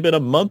 It's only been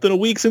a month and a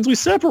week since we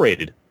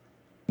separated.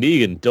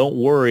 Negan, don't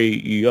worry,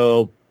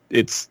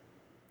 it's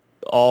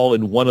all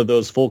in one of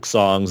those folk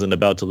songs and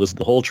about to listen to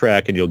the whole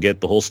track and you'll get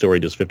the whole story,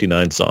 just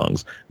 59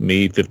 songs.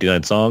 Me,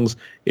 59 songs.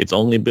 It's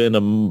only been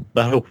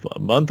about a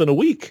month and a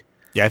week.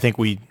 Yeah, I think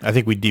we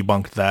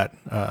debunked that.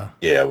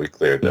 Yeah, we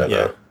cleared that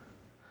up.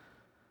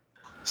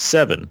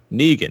 7,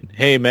 Negan.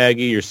 Hey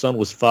Maggie, your son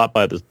was fought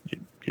by the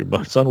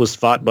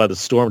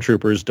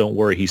stormtroopers. Don't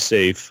worry, he's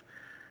safe.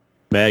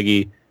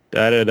 Maggie,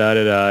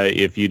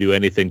 if you do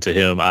anything to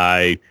him,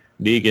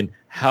 Negan,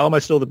 how am I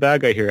still the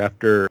bad guy here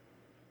after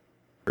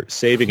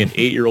saving an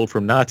 8-year-old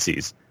from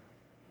Nazis?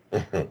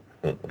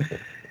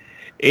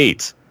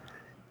 8,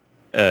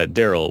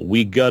 Daryl,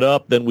 we gut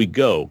up, then we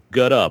go.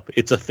 Gut up.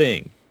 It's a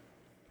thing.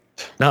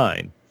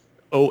 9,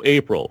 oh,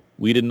 April,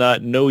 we did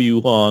not know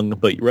you long,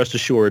 but rest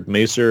assured,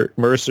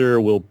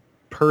 Mercer will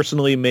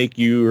personally make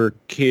your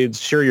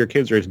kids are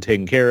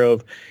taken care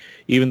of,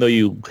 even though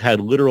you had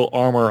literal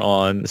armor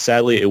on.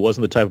 Sadly, it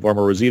wasn't the type of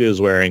armor Rosita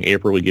is wearing.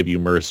 April would give you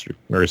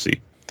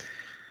mercy.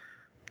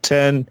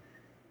 10,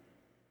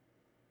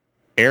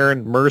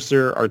 Aaron,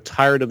 Mercer are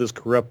tired of this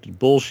corrupted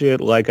bullshit.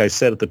 Like I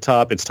said at the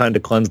top, it's time to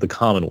cleanse the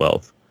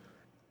Commonwealth.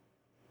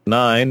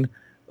 9,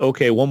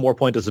 okay, one more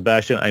point to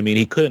Sebastian. I mean,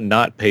 he could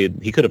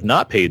have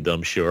not paid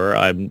them, sure.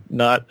 I'm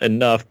not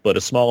enough, but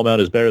a small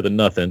amount is better than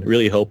nothing.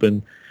 Really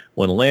hoping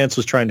when Lance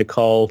was trying to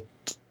call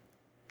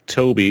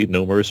Toby,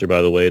 no Mercer,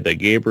 by the way, that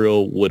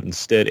Gabriel would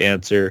instead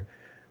answer,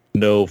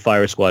 no,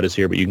 Fire Squad is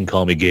here, but you can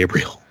call me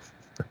Gabriel.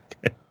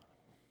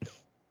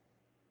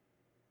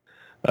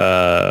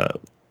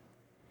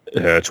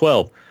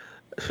 12.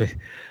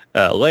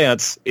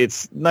 Lance,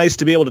 it's nice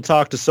to be able to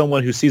talk to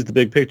someone who sees the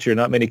big picture.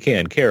 Not many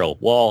can. Carol,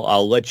 well,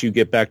 I'll let you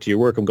get back to your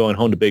work. I'm going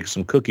home to bake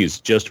some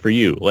cookies just for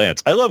you.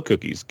 Lance, I love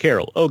cookies.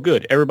 Carol, oh,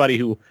 good. Everybody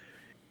who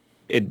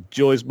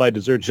enjoys my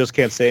desserts just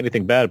can't say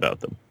anything bad about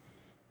them.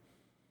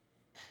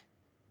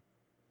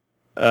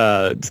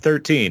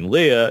 13,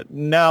 Leah,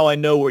 now I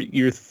know what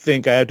you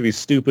think. I have to be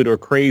stupid or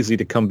crazy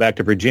to come back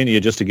to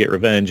Virginia just to get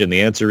revenge, and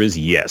the answer is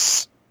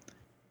yes.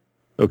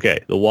 Okay,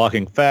 the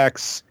walking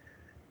facts.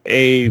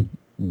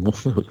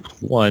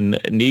 One,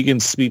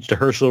 Negan's speech to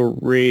Herschel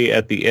Ree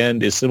at the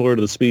end is similar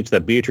to the speech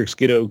that Beatrix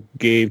Kiddo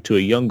gave to a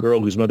young girl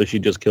whose mother she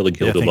just killed in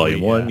Kill Bill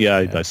Volume 1.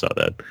 I saw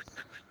that.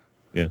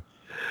 Yeah.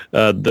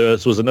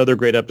 This was another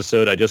great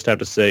episode. I just have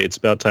to say it's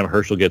about time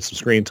Herschel gets some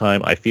screen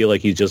time. I feel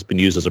like he's just been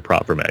used as a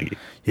prop for Maggie.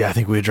 Yeah, I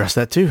think we addressed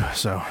that too.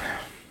 So.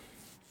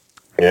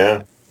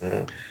 Yeah.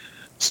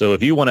 So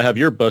if you want to have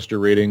your Buster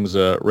ratings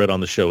read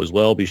on the show as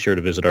well, be sure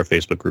to visit our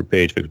Facebook group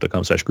page,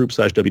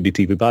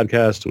 facebook.com/group/WDTV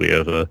podcast. We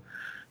have a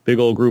big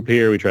old group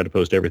here. We try to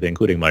post everything,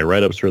 including my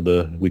write-ups for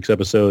the week's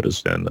episode,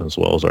 and as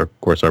well as, our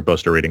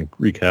Buster rating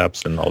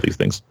recaps and all these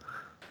things.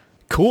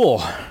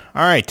 Cool. All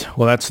right.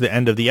 Well, that's the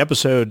end of the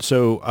episode.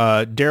 So,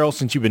 Daryl,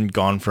 since you've been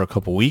gone for a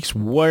couple weeks,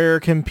 where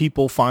can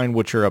people find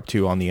what you're up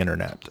to on the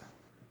internet?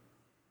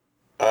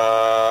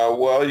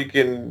 Well, you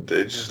can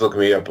just look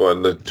me up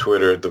on the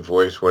Twitter at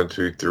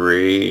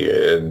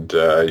TheVoice123, and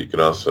you can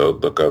also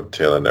look up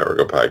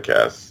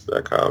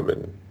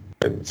TaylorNetworkPodcast.com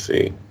and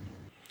see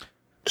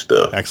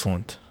stuff.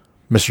 Excellent.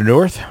 Mr.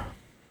 North?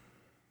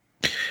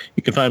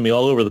 You can find me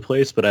all over the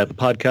place, but I have a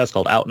podcast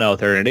called Out Now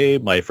with Aaron and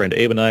Abe. My friend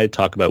Abe and I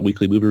talk about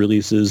weekly movie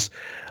releases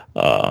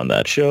on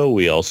that show.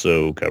 We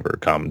also cover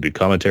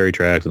commentary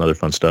tracks and other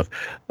fun stuff.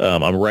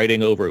 I'm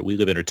writing over at We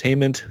Live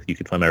Entertainment. You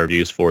can find my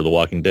reviews for The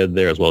Walking Dead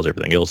there, as well as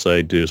everything else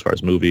I do as far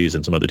as movies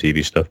and some other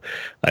TV stuff.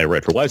 I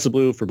write for Wise the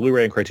Blue for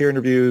Blu-ray and Criterion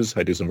reviews.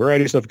 I do some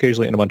variety stuff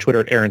occasionally, and I'm on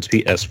Twitter at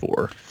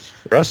AaronsPS4.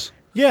 Russ?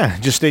 Yeah,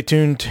 just stay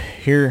tuned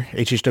here,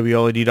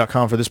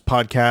 hhwled.com for this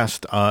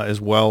podcast,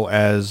 as well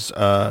as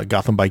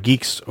Gotham by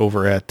Geeks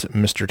over at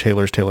Mr.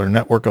 Taylor's Taylor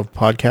Network of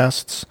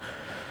podcasts.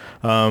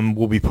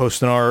 We'll be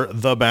posting our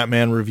The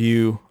Batman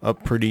review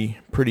up pretty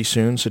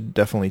soon, so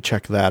definitely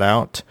check that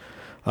out.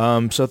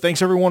 So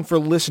thanks everyone for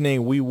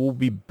listening. We will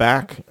be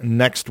back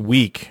next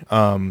week.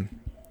 We're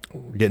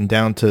getting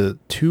down to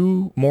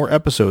 2 more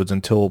episodes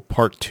until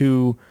part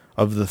 2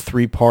 of the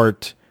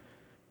 3-part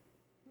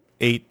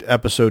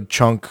 8-episode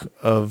chunk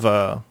of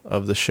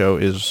the show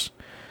is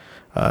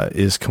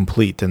is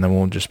complete, and then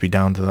we'll just be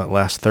down to that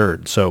last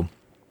third. So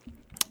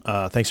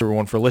thanks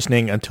everyone for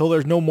listening. Until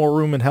there's no more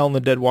room in hell and the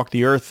dead walk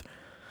the earth,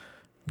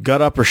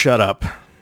 gut up or shut up.